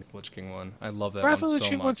watching the Lich King one. I love that Wrath one so much. of the Lich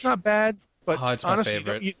King one's not bad, but it's my honestly,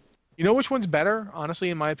 favorite. You know which one's better, honestly,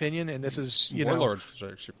 in my opinion? And this is, Warlords.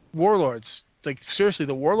 Warlords. Like, seriously,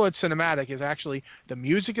 the Warlords cinematic is actually, the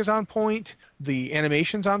music is on point, the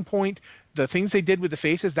animation's on point, the things they did with the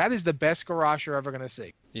faces, that is the best Garrosh you're ever going to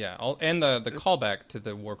see. Yeah, and the callback to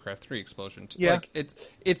the Warcraft 3 explosion. Yeah. Like,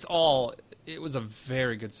 it was a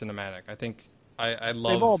very good cinematic. I think I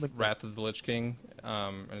love Wrath of the Lich King.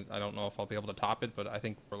 And I don't know if I'll be able to top it, but I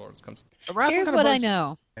think Warlords comes. Here's what I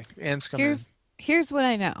know. Here's what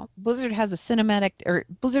I know. Blizzard has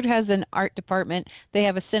an art department. They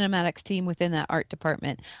have a cinematics team within that art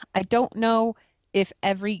department. I don't know if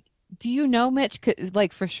do you know, Mitch,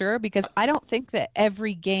 like for sure? Because I don't think that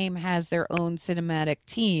every game has their own cinematic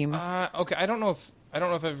team. Okay, I don't know if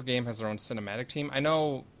every game has their own cinematic team. I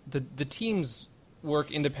know the teams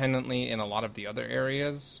work independently in a lot of the other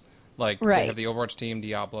areas. Like, they have the Overwatch team,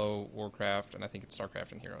 Diablo, Warcraft, and I think it's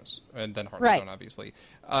StarCraft and Heroes. And then Hearthstone, obviously.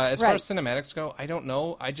 As far as cinematics go, I don't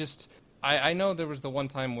know. I know there was the one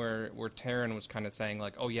time where Terran was kind of saying,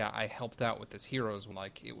 like, oh yeah, I helped out with this Heroes.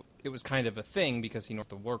 Like, it was kind of a thing because he knows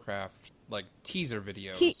the Warcraft, like, teaser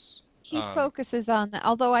videos. He focuses on that,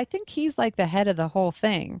 although I think he's, like, the head of the whole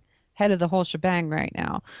thing, head of the whole shebang right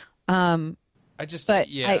now. I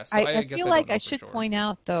feel like I should point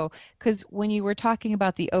out, though, because when you were talking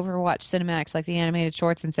about the Overwatch cinematics, like the animated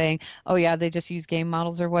shorts, and saying, oh, yeah, they just use game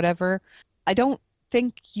models or whatever, I don't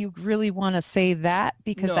think you really want to say that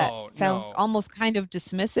because that sounds almost kind of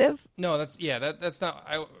dismissive. No, that's not...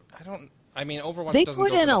 I mean, Overwatch They doesn't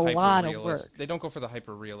put go for in the a lot of hyper-realist. work. They don't go for the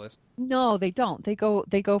hyper-realist. No, they don't. They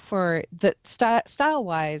go for the style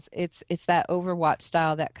wise. It's that Overwatch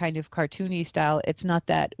style, that kind of cartoony style. It's not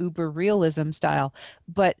that uber realism style,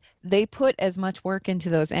 but they put as much work into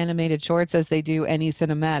those animated shorts as they do any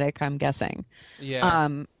cinematic, I'm guessing. Yeah.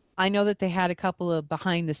 I know that they had a couple of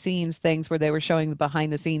behind the scenes things where they were showing the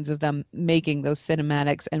behind the scenes of them making those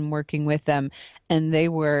cinematics and working with them, and it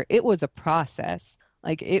was a process.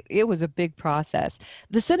 Like it was a big process.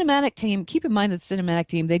 The cinematic team, keep in mind that the cinematic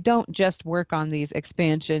team, they don't just work on these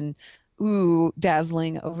expansion,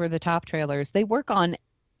 dazzling over the top trailers. They work on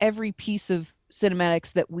every piece of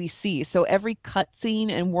cinematics that we see. So every cutscene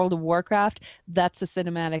in World of Warcraft, that's the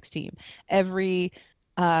cinematics team. Every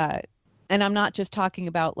and I'm not just talking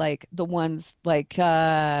about like the ones like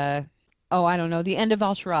I don't know, the end of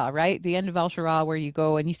Al-Shara, right? The end of Al-Shara where you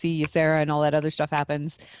go and you see Ysera and all that other stuff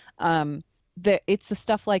happens. It's the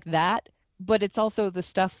stuff like that, but it's also the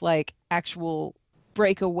stuff like actual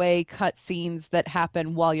breakaway cutscenes that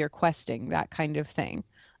happen while you're questing, that kind of thing.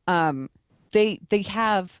 They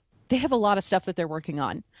have a lot of stuff that they're working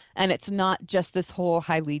on, and it's not just this whole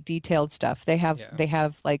highly detailed stuff. They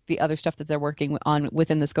have like the other stuff that they're working on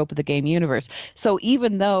within the scope of the game universe. So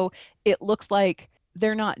even though it looks like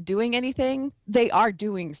they're not doing anything, they are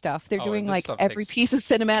doing stuff. They're doing like every piece of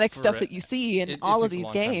cinematic stuff that you see in all of these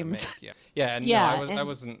games. I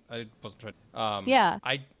wasn't trying. Yeah.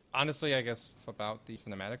 I honestly, I guess about the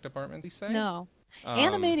cinematic department, you say? No.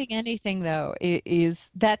 Animating anything though is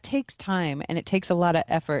that takes time and it takes a lot of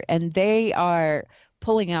effort, and they are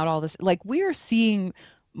pulling out all this. Like, we are seeing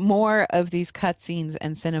more of these cutscenes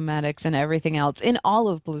and cinematics and everything else in all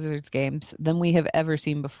of Blizzard's games than we have ever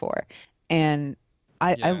seen before, and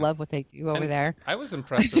I love what they do over there. I was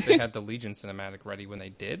impressed that they had the Legion cinematic ready when they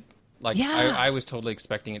did. Like, I was totally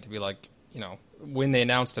expecting it to be like, when they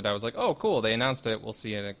announced it, I was like, oh, cool, they announced it. We'll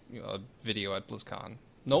see a video at BlizzCon.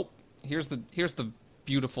 Nope. Here's the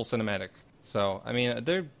beautiful cinematic. So, I mean,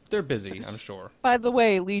 they're busy, I'm sure. By the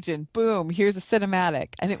way, Legion, boom, here's a cinematic,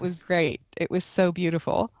 and it was great. It was so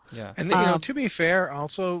beautiful. Yeah. And to be fair,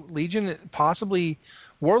 also Legion possibly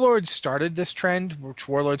Warlords started this trend, which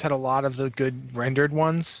Warlords had a lot of the good rendered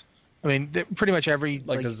ones. I mean, pretty much every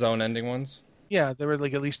like the zone ending ones. Yeah, there were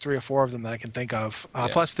like at least 3 or 4 of them that I can think of.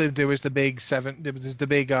 Plus, there was the big 7. There was the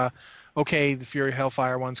big, okay, the Fury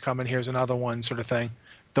Hellfire one's coming. Here's another one, sort of thing.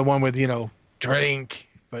 The one with drink.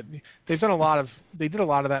 But they've done they did a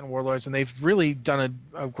lot of that in Warlords, and they've really done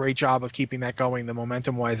a great job of keeping that going, the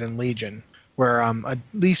momentum wise in Legion, where at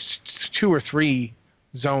least 2 or 3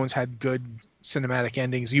 zones had good cinematic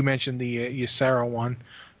endings. You mentioned the Ysera one.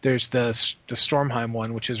 There's the Stormheim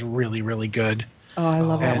one, which is really, really good. Oh, I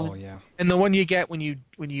love that one. Oh, yeah. And the one you get when you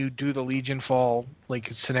do the Legion Fall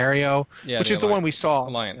scenario, which is the one we saw.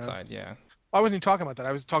 Alliance side, yeah. I wasn't talking about that.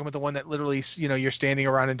 I was talking about the one that literally, you're standing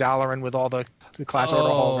around in Dalaran with all the class order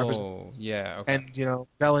hall representatives. Oh, yeah. Okay. And,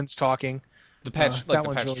 Velen's talking. The patch, the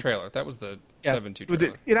patch really trailer. That was the 7.2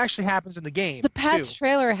 trailer. It actually happens in the game. The patch too.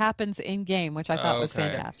 trailer happens in game, which I thought was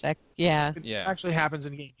fantastic. Yeah. It actually happens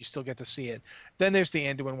in game. You still get to see it. Then there's the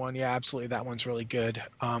Anduin one. Yeah, absolutely. That one's really good.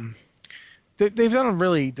 They've done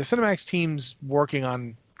the Cinematics team's working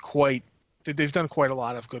on they've done quite a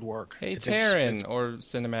lot of good work. Hey, Taryn, or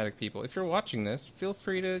cinematic people, if you're watching this, feel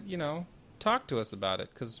free to, talk to us about it,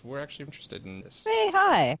 because we're actually interested in this. Say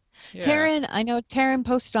hi. Yeah. Taryn, I know Taryn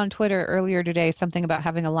posted on Twitter earlier today something about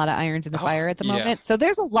having a lot of irons in the fire at the moment. So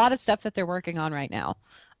there's a lot of stuff that they're working on right now.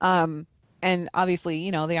 And obviously,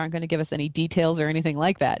 they aren't going to give us any details or anything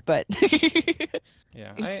like that, but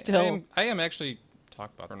yeah, I am actually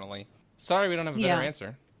talked about internally. Sorry, we don't have a better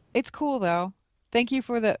answer. It's cool though. Thank you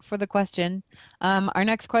for the question. Our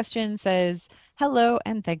next question says, hello,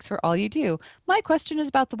 and thanks for all you do. My question is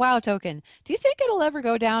about the WoW token. Do you think it'll ever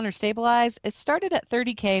go down or stabilize? It started at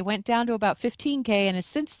 30K, went down to about 15K, and has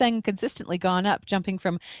since then consistently gone up, jumping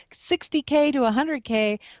from 60K to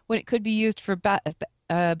 100K when it could be used for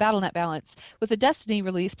BattleNet balance. With the Destiny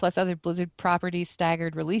release plus other Blizzard properties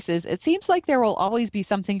staggered releases, it seems like there will always be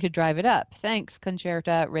something to drive it up. Thanks,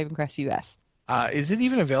 Concerta, Ravencrest US. Is it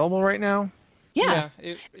even available right now? Yeah.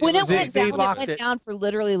 When it went down, it went down for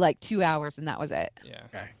literally like 2 hours, and that was it. Yeah.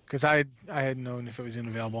 Okay. Because I had known if it was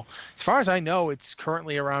available. As far as I know, it's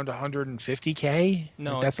currently around 150K.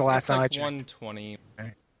 No, that's the last time I checked. checked. 120.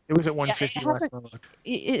 Okay. It was at 150 last time I looked.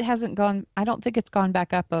 It hasn't gone. I don't think it's gone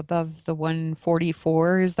back up above the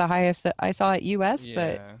 144 is the highest that I saw at US,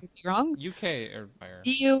 but I could be wrong. UK or higher.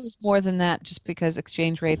 EU is more than that just because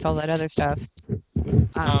exchange rates, all that other stuff.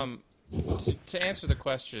 To answer the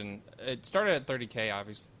question, it started at 30K,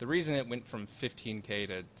 obviously. The reason it went from 15K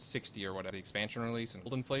to 60 or whatever, the expansion release and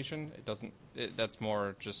gold inflation, that's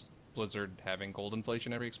more just Blizzard having gold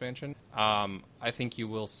inflation every expansion. I think you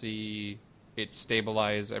will see it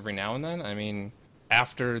stabilize every now and then. I mean,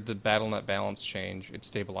 after the Battle.net balance change, it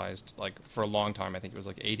stabilized, like, for a long time. I think it was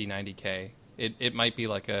like 80, 90K. It might be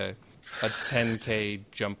like a 10K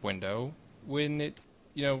jump window when it,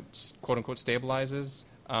 quote-unquote stabilizes.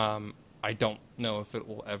 I don't know if it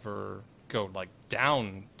will ever go, like,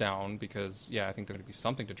 down, because, I think there's going to be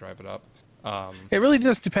something to drive it up. It really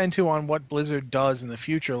does depend, too, on what Blizzard does in the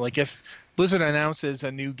future. Like, if Blizzard announces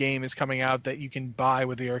a new game is coming out that you can buy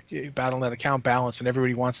with your Battle.net account balance and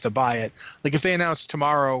everybody wants to buy it. Like, if they announce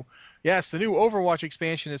tomorrow, yes, the new Overwatch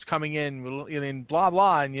expansion is coming in blah,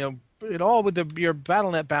 blah, and, it all with your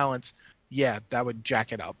Battle.net balance, that would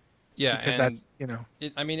jack it up. Yeah, because and that's,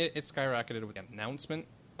 it skyrocketed with the announcement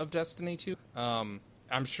of Destiny 2.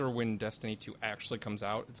 I'm sure when Destiny 2 actually comes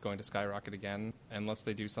out, it's going to skyrocket again, unless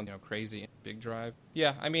they do something crazy, big drive.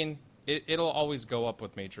 Yeah, I mean, it'll always go up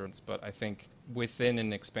with major ones, but I think within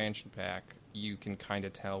an expansion pack, you can kind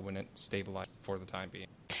of tell when it stabilized for the time being.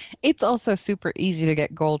 It's also super easy to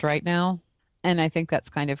get gold right now, and I think that's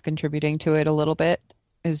kind of contributing to it a little bit,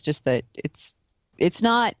 is just that it's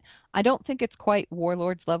not, I don't think it's quite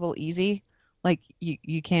Warlords level easy. Like,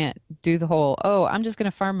 you can't do the whole, I'm just going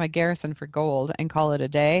to farm my garrison for gold and call it a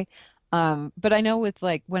day. But I know with,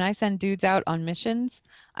 like, when I send dudes out on missions,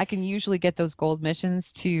 I can usually get those gold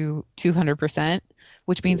missions to 200%,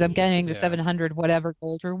 which means I'm getting the 700 whatever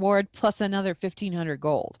gold reward plus another 1,500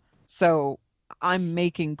 gold. So I'm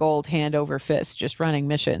making gold hand over fist just running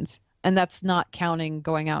missions. And that's not counting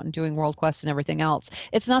going out and doing world quests and everything else.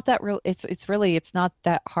 It's not that real. It's not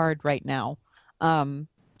that hard right now.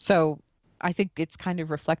 So I think it's kind of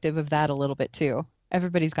reflective of that a little bit too.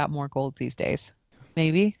 Everybody's got more gold these days.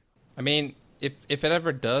 Maybe. I mean, if it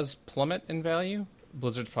ever does plummet in value,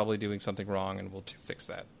 Blizzard's probably doing something wrong and will fix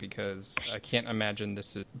that, because I can't imagine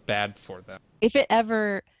this is bad for them. If it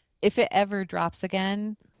ever drops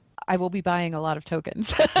again, I will be buying a lot of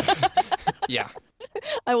tokens. Yeah.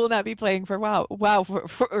 I will not be playing for WoW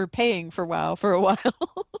or paying for WoW for a while.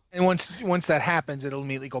 And once that happens, it'll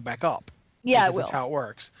immediately go back up. Yeah, it will. That's how it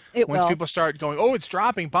works. Once people start going, it's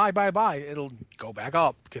dropping, buy, it'll go back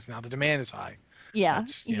up because now the demand is high. Yeah,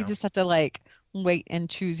 you just have to, like, wait and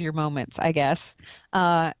choose your moments, I guess.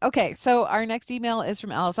 Okay, so our next email is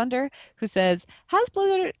from Alexander, who says, has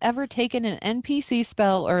Blizzard ever taken an NPC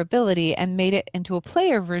spell or ability and made it into a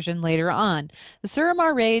player version later on? The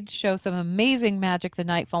Suramar raids show some amazing magic the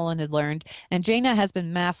Nightfallen had learned, and Jaina has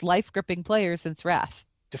been mass life-gripping players since Wrath.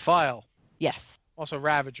 Defile. Yes. Also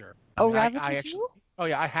Ravager. Ravager too? Oh,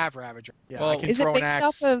 yeah, I have Ravager. Yeah, well, I can is throw it based an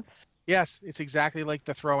axe. off of... Yes, it's exactly like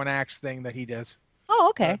the throw an axe thing that he does. Oh,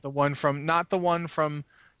 okay. The one from, not the one from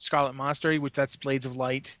Scarlet Monster, which that's Blades of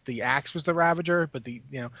Light. The axe was the Ravager, but the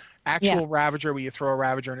actual Ravager where you throw a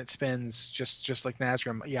Ravager and it spins just like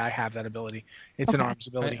Nazgrim. Yeah, I have that ability. It's an arms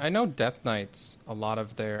ability. I know Death Knights, a lot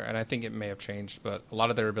of their, and I think it may have changed, but a lot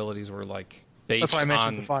of their abilities were like based That's why I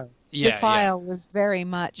mentioned on Defile. Defile was very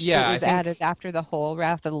much. Yeah, it was added after the whole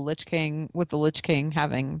Wrath of the Lich King, with the Lich King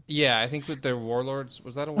having. Yeah, I think with their Warlords,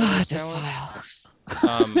 was that a Warlords talent? Defile.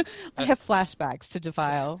 I have flashbacks to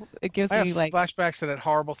Defile. It gives me like flashbacks to that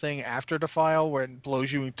horrible thing after Defile where it blows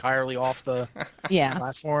you entirely off the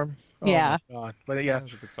platform. Oh, yeah. My God.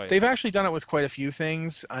 But they've actually done it with quite a few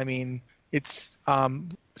things. I mean, it's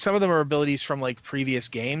some of them are abilities from like previous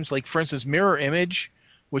games. Like, for instance, Mirror Image,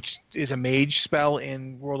 which is a mage spell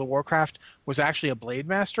in World of Warcraft, was actually a Blade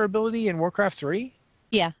Master ability in Warcraft 3.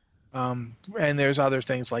 Yeah. And there's other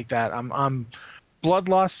things like that.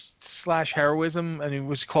 Bloodlust / heroism, and it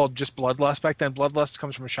was called just Bloodlust back then. Bloodlust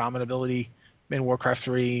comes from a shaman ability in Warcraft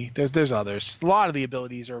 3. There's others. A lot of the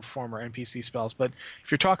abilities are former NPC spells, but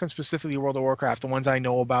if you're talking specifically World of Warcraft, the ones I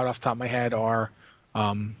know about off the top of my head are,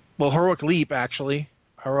 Heroic Leap, actually.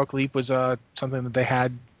 Heroic Leap was something that they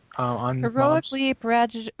had on Heroic Leap,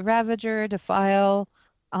 Ravager, Defile.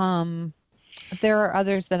 There are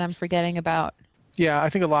others that I'm forgetting about. Yeah, I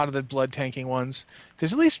think a lot of the blood tanking ones.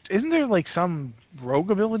 There's at least, isn't there like some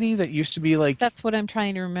rogue ability that used to be like... That's what I'm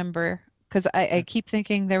trying to remember, because I keep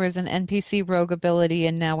thinking there was an NPC rogue ability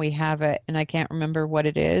and now we have it, and I can't remember what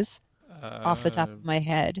it is off the top of my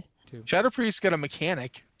head. Shadow Priest got a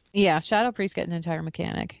mechanic. Yeah, Shadow Priest got an entire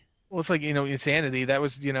mechanic. Well, it's like, Insanity. That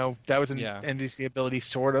was, an NPC ability,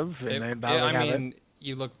 sort of.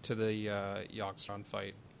 You look to the Yogg-Saron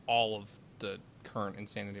fight, all of the current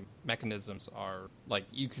Insanity mechanisms are, like,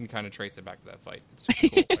 you can kind of trace it back to that fight. It's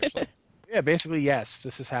super cool, actually. Yeah, basically, yes.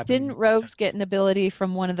 This has happened. Didn't rogues get an ability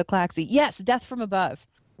from one of the Klaxi? Yes, Death from Above.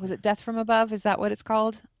 Was it Death from Above? Is that what it's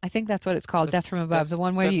called? I think that's what it's called, Death from Above. The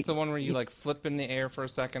one where that's the one where you like flip in the air for a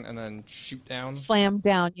second and then shoot down. Slam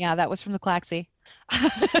down. Yeah, that was from the Klaxi.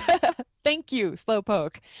 Thank you,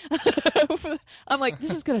 Slowpoke. I'm like,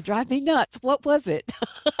 this is gonna drive me nuts. What was it?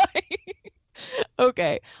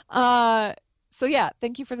 Okay. So yeah,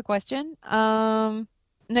 thank you for the question.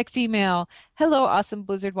 Next email. Hello, awesome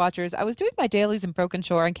Blizzard watchers. I was doing my dailies in Broken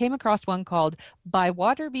Shore and came across one called By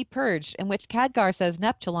Water Be Purged, in which Khadgar says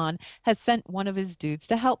Neptulon has sent one of his dudes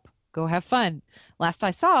to help. Go have fun. Last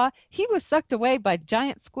I saw, he was sucked away by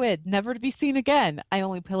giant squid, never to be seen again. I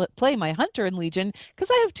only play my hunter in Legion because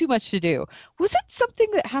I have too much to do. Was it something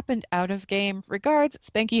that happened out of game? Regards,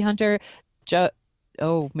 Spanky Hunter.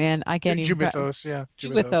 Oh man, I can't even. Jubithos, yeah.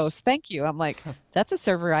 Jubithos. Thank you. I'm like, that's a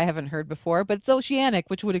server I haven't heard before, but it's Oceanic,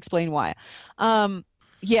 which would explain why.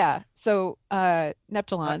 Yeah. So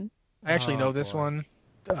Neptulon. I actually know this one.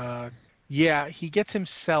 Yeah, he gets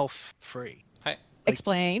himself free.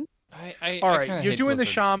 Explain. All right, you're doing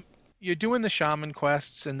the shaman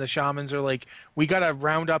quests, and the shamans are like, we gotta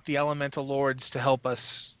round up the elemental lords to help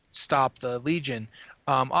us stop the Legion.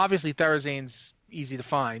 Obviously, Therazane's easy to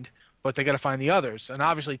find, but they got to find the others, and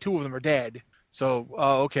obviously 2 of them are dead. So,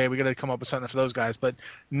 okay, we got to come up with something for those guys. But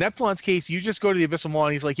Neptulon's case, you just go to the Abyssal Maw,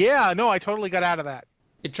 and he's like, "Yeah, no, I totally got out of that."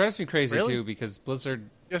 It drives me crazy too because Blizzard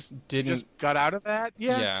just got out of that.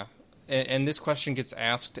 Yeah. Yeah, and this question gets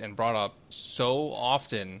asked and brought up so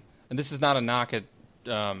often, and this is not a knock at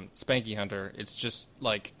Spanky Hunter. It's just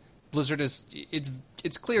like Blizzard is.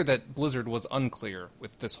 It's clear that Blizzard was unclear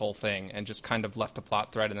with this whole thing and just kind of left a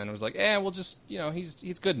plot thread, and then it was like, we'll just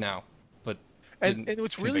he's good now. But and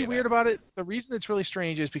what's really weird about it, the reason it's really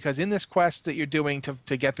strange is because in this quest that you're doing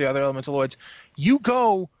to get the other elemental lords, you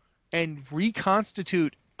go and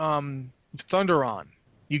reconstitute Thunderon.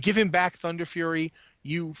 You give him back Thunder Fury.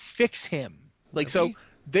 You fix him.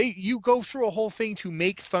 You go through a whole thing to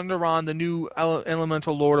make Thunderon the new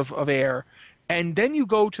elemental lord of air. And then you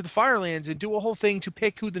go to the Firelands and do a whole thing to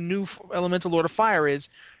pick who the new elemental lord of fire is.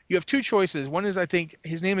 You have 2 choices. One is, I think,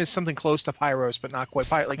 his name is something close to Pyros, but not quite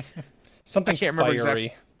Pyros. Like something I can't remember fiery. Exactly.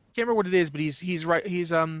 Can't remember what it is, but he's right.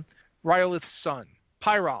 He's Rylith's son.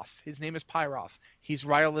 Pyroth. His name is Pyroth. He's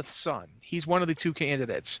Rylith's son. He's one of the 2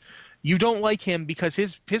 candidates. You don't like him because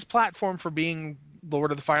his platform for being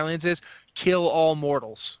Lord of the Firelands is kill all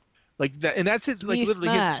mortals. Like that, and that's his literally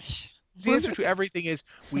his answer to everything is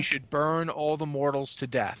we should burn all the mortals to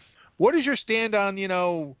death. What is your stand on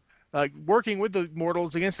working with the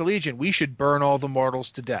mortals against the Legion? We should burn all the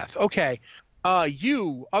mortals to death. Okay,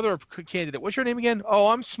 you other candidate. What's your name again? Oh,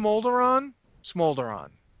 I'm Smolderon. Smolderon.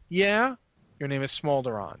 Yeah, your name is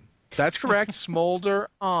Smolderon. That's correct. Smolder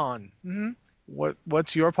on. Mm-hmm.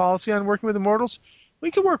 What's your policy on working with the mortals?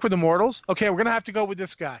 We can work with the mortals. Okay, we're gonna have to go with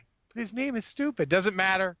this guy. But his name is stupid. Doesn't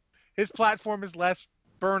matter. His platform is less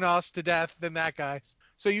burn us to death than that guy's.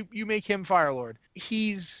 So you make him Firelord.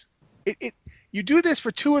 You do this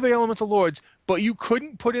for 2 of the elemental lords, but you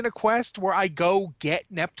couldn't put in a quest where I go get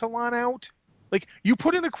Neptulon out. Like you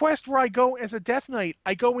put in a quest where I go as a Death Knight.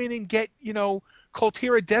 I go in and get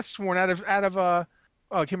Koltira Deathsworn out of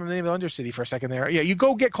I can't remember the name of the Undercity for a second there. Yeah, you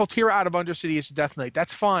go get Koltira out of Undercity as Death Knight.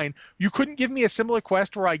 That's fine. You couldn't give me a similar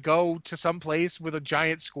quest where I go to some place with a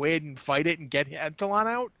giant squid and fight it and get Neptulon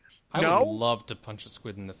out? I would love to punch a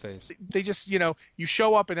squid in the face. They just, you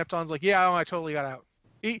show up and Neptulon's like, yeah, I totally got out.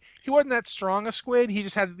 He wasn't that strong a squid. He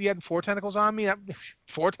had 4 tentacles on me.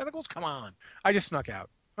 4 tentacles? Come on. I just snuck out.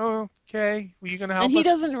 Oh, okay. Were you going to help us? And he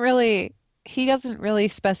doesn't really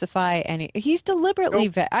specify any. He's deliberately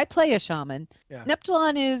vague. I play a shaman. Yeah.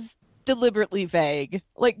 Neptulon is deliberately vague.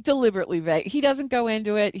 Like deliberately vague. He doesn't go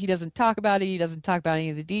into it. He doesn't talk about it. He doesn't talk about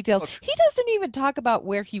any of the details. Look, he doesn't even talk about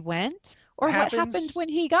where he went or what happened when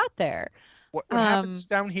he got there. What happens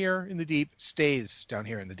down here in the deep stays down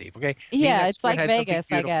here in the deep. Okay. Yeah, it's like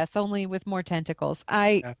Vegas, I guess, only with more tentacles. So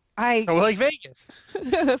like Vegas.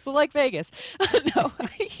 So like Vegas. No,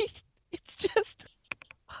 it's just.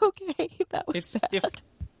 Okay, that was bad.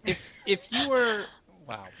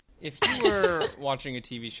 If you were watching a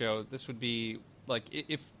TV show, this would be like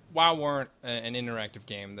if WoW weren't an interactive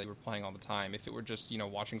game that you were playing all the time. If it were just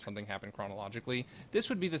watching something happen chronologically, this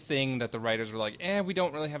would be the thing that the writers were like, we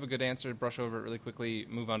don't really have a good answer. Brush over it really quickly,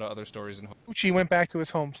 move on to other stories. And Uchi went back to his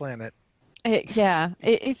home planet. It's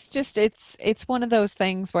one of those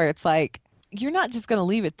things where it's like. You're not just going to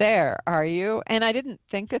leave it there, are you? And I didn't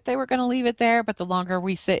think that they were going to leave it there, but the longer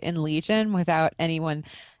we sit in Legion without anyone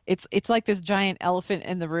it's like this giant elephant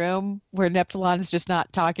in the room where Neptulon's just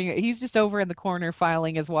not talking. He's just over in the corner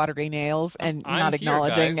filing his watery nails and not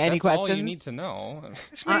acknowledging any That's questions. all you need to know.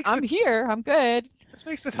 I'm here. I'm good. This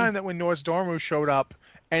makes the time that when Norse Dormu showed up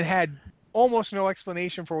and had almost no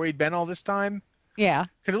explanation for where he'd been all this time. Yeah.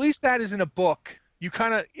 Because at least that is in a book. You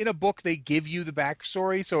kind of, in a book, they give you the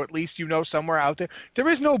backstory, so at least you know somewhere out there. There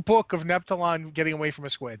is no book of Neptulon getting away from a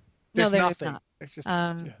squid. There's there nothing. is not. It's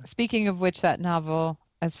just, Speaking of which, that novel,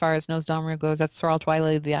 as far as Nose Domru goes, that's Thrall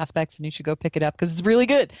Twilight of the Aspects, and you should go pick it up because it's really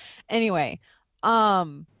good. Anyway,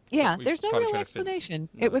 there's no real explanation.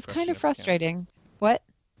 It was kind of frustrating. What,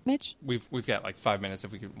 Mitch? We've got like 5 minutes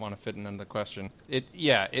if we want to fit in another question.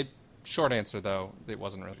 Short answer though, it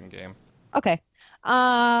wasn't really in game. Okay.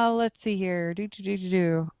 Let's see here.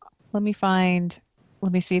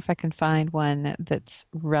 Let me see if I can find one that's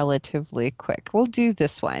relatively quick. We'll do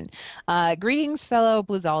this one. Greetings, fellow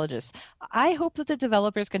Blizzologists. I hope that the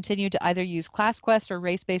developers continue to either use class quests or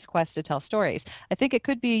race-based quests to tell stories. I think it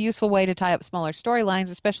could be a useful way to tie up smaller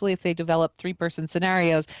storylines, especially if they develop three-person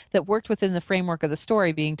scenarios that worked within the framework of the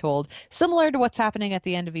story being told, similar to what's happening at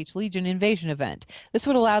the end of each Legion invasion event. This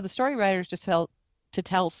would allow the story writers to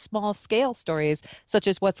tell small-scale stories, such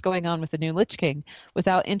as what's going on with the new Lich King,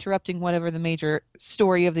 without interrupting whatever the major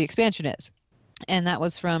story of the expansion is. And that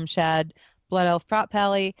was from Shad Blood Elf Prop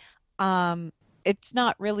Pally. It's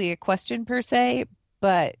not really a question per se,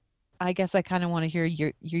 but I guess I kind of want to hear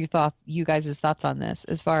you guys' thoughts on this,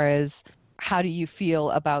 as far as how do you feel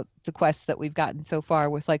about the quests that we've gotten so far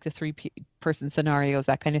with like the three-person scenarios,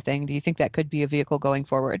 that kind of thing. Do you think that could be a vehicle going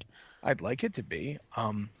forward? I'd like it to be.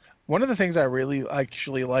 One of the things I really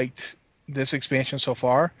actually liked this expansion so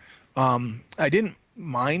far, I didn't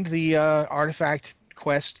mind the artifact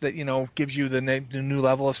quest that, gives you the new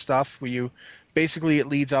level of stuff where you basically it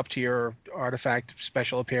leads up to your artifact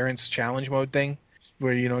special appearance challenge mode thing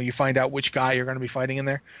where, you find out which guy you're going to be fighting in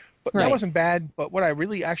there. But Right. That wasn't bad. But what I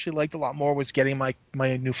really actually liked a lot more was getting my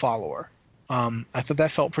new follower. I thought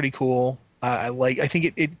that felt pretty cool. I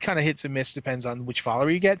think it kind of hits and miss, depends on which follower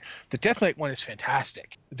you get. The Death Knight one is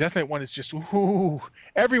fantastic. The Death Knight one is just,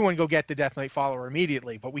 everyone go get the Death Knight follower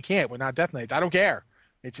immediately, but we can't. We're not Death Knights. I don't care.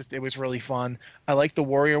 It was really fun. I like the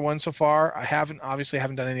Warrior one so far. I haven't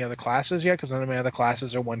done any other classes yet because none of my other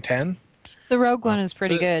classes are 110. The Rogue one is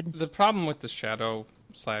pretty good. The problem with the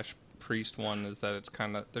Shadow/Priest one is that it's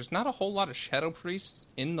kind of, there's not a whole lot of Shadow Priests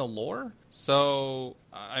in the lore. So,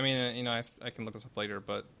 I mean, I can look this up later,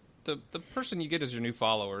 but the person you get as your new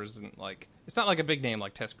follower isn't like, it's not like a big name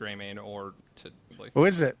like Tess Greymane or Who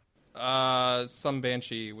is it? Some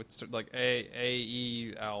Banshee with like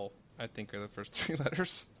A-E-L, I think are the first three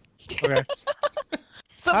letters. Okay.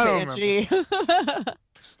 Some I don't Banshee.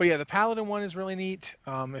 But yeah, the Paladin one is really neat.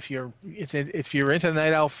 If you're into the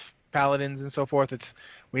Night Elf Paladins and so forth,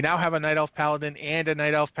 we now have a Night Elf Paladin and a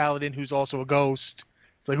Night Elf Paladin who's also a ghost.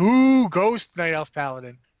 It's like, ooh, ghost Night Elf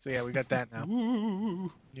Paladin. So yeah, we got that now.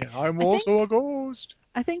 Yeah, I'm also a ghost.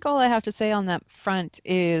 I think all I have to say on that front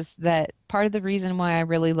is that part of the reason why I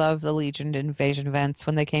really love the Legion Invasion events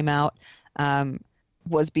when they came out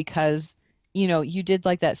was because, you did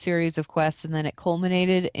like that series of quests and then it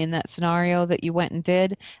culminated in that scenario that you went and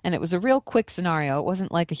did. And it was a real quick scenario. It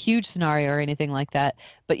wasn't like a huge scenario or anything like that,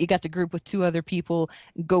 but you got to group with two other people,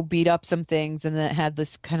 go beat up some things. And then it had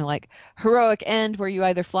this kind of like heroic end where you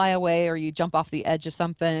either fly away or you jump off the edge of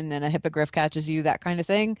something and a hippogriff catches you, that kind of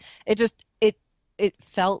thing. It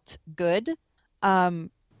felt good.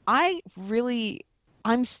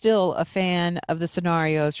 I'm still a fan of the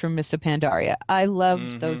scenarios from Mists of Pandaria. I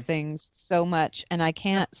loved those things so much, and I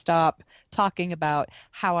can't stop talking about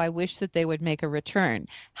how I wish that they would make a return.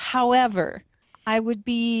 However, I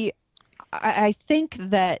think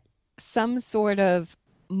that some sort of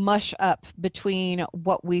mush up between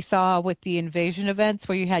what we saw with the invasion events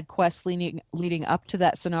where you had quests leading up to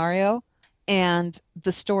that scenario and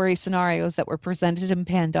the story scenarios that were presented in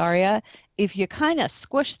Pandaria, if you kind of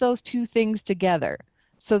squish those two things together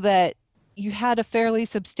so that you had a fairly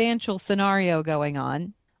substantial scenario going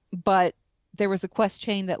on, but there was a quest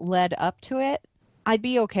chain that led up to it, I'd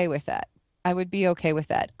be okay with that. I would be okay with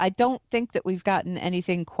that. I don't think that we've gotten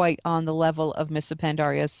anything quite on the level of Mists of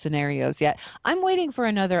Pandaria's scenarios yet. I'm waiting for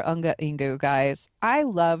another Unga Ingu, guys. I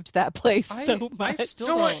loved that place so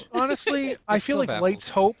much. Honestly, I feel like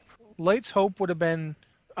Light's Hope would have been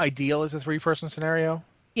ideal as a three-person scenario.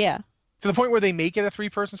 Yeah. To the point where they make it a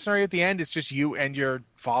three-person scenario at the end. It's just you and your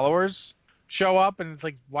followers show up, and it's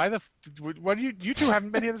like, why do you two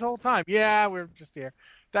haven't been here this whole time? Yeah, we're just here.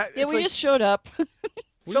 We just showed up.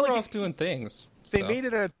 We felt were like off doing things. If they stuff.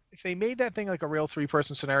 made that thing like a real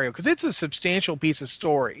 3-person scenario, because it's a substantial piece of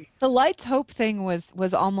story. The Lights Hope thing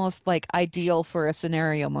was almost like ideal for a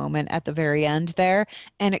scenario moment at the very end there,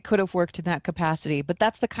 and it could have worked in that capacity. But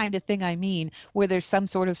that's the kind of thing I mean, where there's some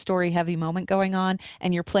sort of story heavy moment going on,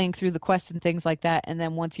 and you're playing through the quests and things like that, and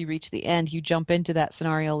then once you reach the end, you jump into that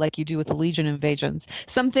scenario like you do with the Legion invasions.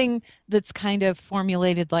 Something that's kind of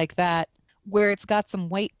formulated like that, where it's got some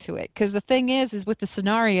weight to it. Because the thing is with the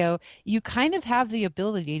scenario, you kind of have the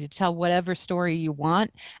ability to tell whatever story you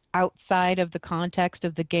want outside of the context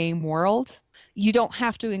of the game world. You don't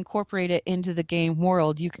have to incorporate it into the game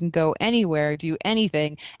world. You can go anywhere, do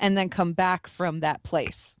anything, and then come back from that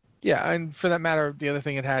place. Yeah, and for that matter, the other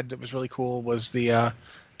thing it had that was really cool was the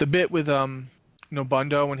bit with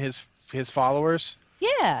Nobundo and his followers.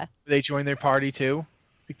 Yeah. They joined their party too.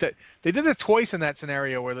 They did it twice in that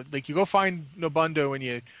scenario where like you go find Nobundo and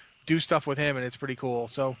you do stuff with him, and it's pretty cool.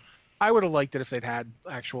 So I would have liked it if they'd had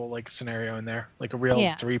actual like scenario in there, like a real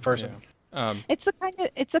 3-person. Yeah. It's the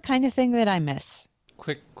kind of thing that I miss.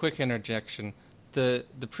 Quick interjection. The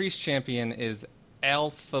priest champion is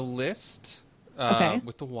Althalist,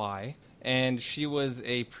 with the Y, and she was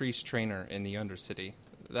a priest trainer in the Undercity.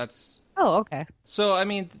 Oh, okay. So I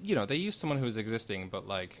mean, they use someone who's existing, but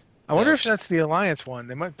like. I wonder if that's the Alliance one.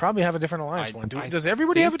 They might probably have a different Alliance one. Does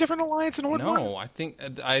everybody have a different Alliance in Horde 1? No, I think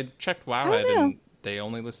I checked Wowhead and they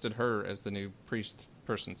only listed her as the new priest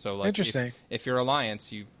person. So like, interesting. If you're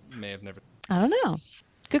Alliance, you may have never. I don't know.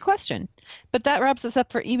 Good question. But that wraps us up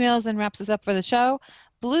for emails and wraps us up for the show.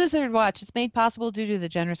 Blizzard Watch is made possible due to the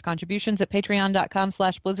generous contributions at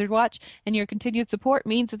patreon.com/blizzardwatch, and your continued support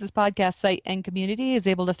means that this podcast site and community is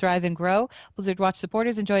able to thrive and grow. Blizzard Watch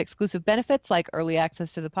supporters enjoy exclusive benefits like early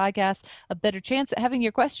access to the podcast, a better chance at having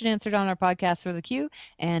your question answered on our podcast or the queue,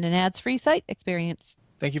 and an ads-free site experience.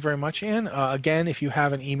 Thank you very much, Ann. Again, if you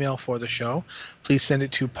have an email for the show, please send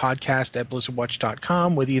it to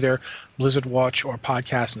podcast@blizzardwatch.com with either Blizzard Watch or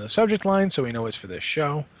podcast in the subject line so we know it's for this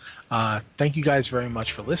show. Thank you guys very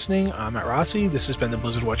much for listening. I'm Matt Rossi. This has been the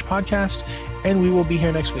Blizzard Watch Podcast, and we will be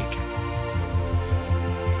here next week.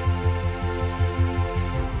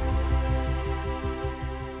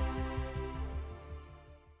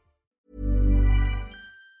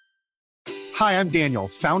 Hi, I'm Daniel,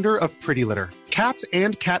 founder of Pretty Litter. Cats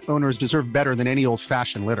and cat owners deserve better than any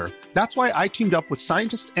old-fashioned litter. That's why I teamed up with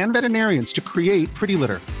scientists and veterinarians to create Pretty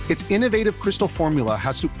Litter. Its innovative crystal formula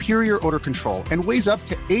has superior odor control and weighs up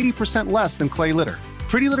to 80% less than clay litter.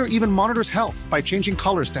 Pretty Litter even monitors health by changing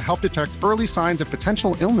colors to help detect early signs of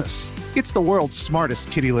potential illness. It's the world's smartest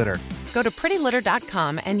kitty litter. Go to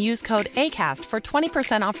prettylitter.com and use code ACAST for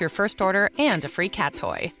 20% off your first order and a free cat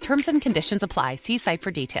toy. Terms and conditions apply. See site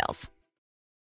for details.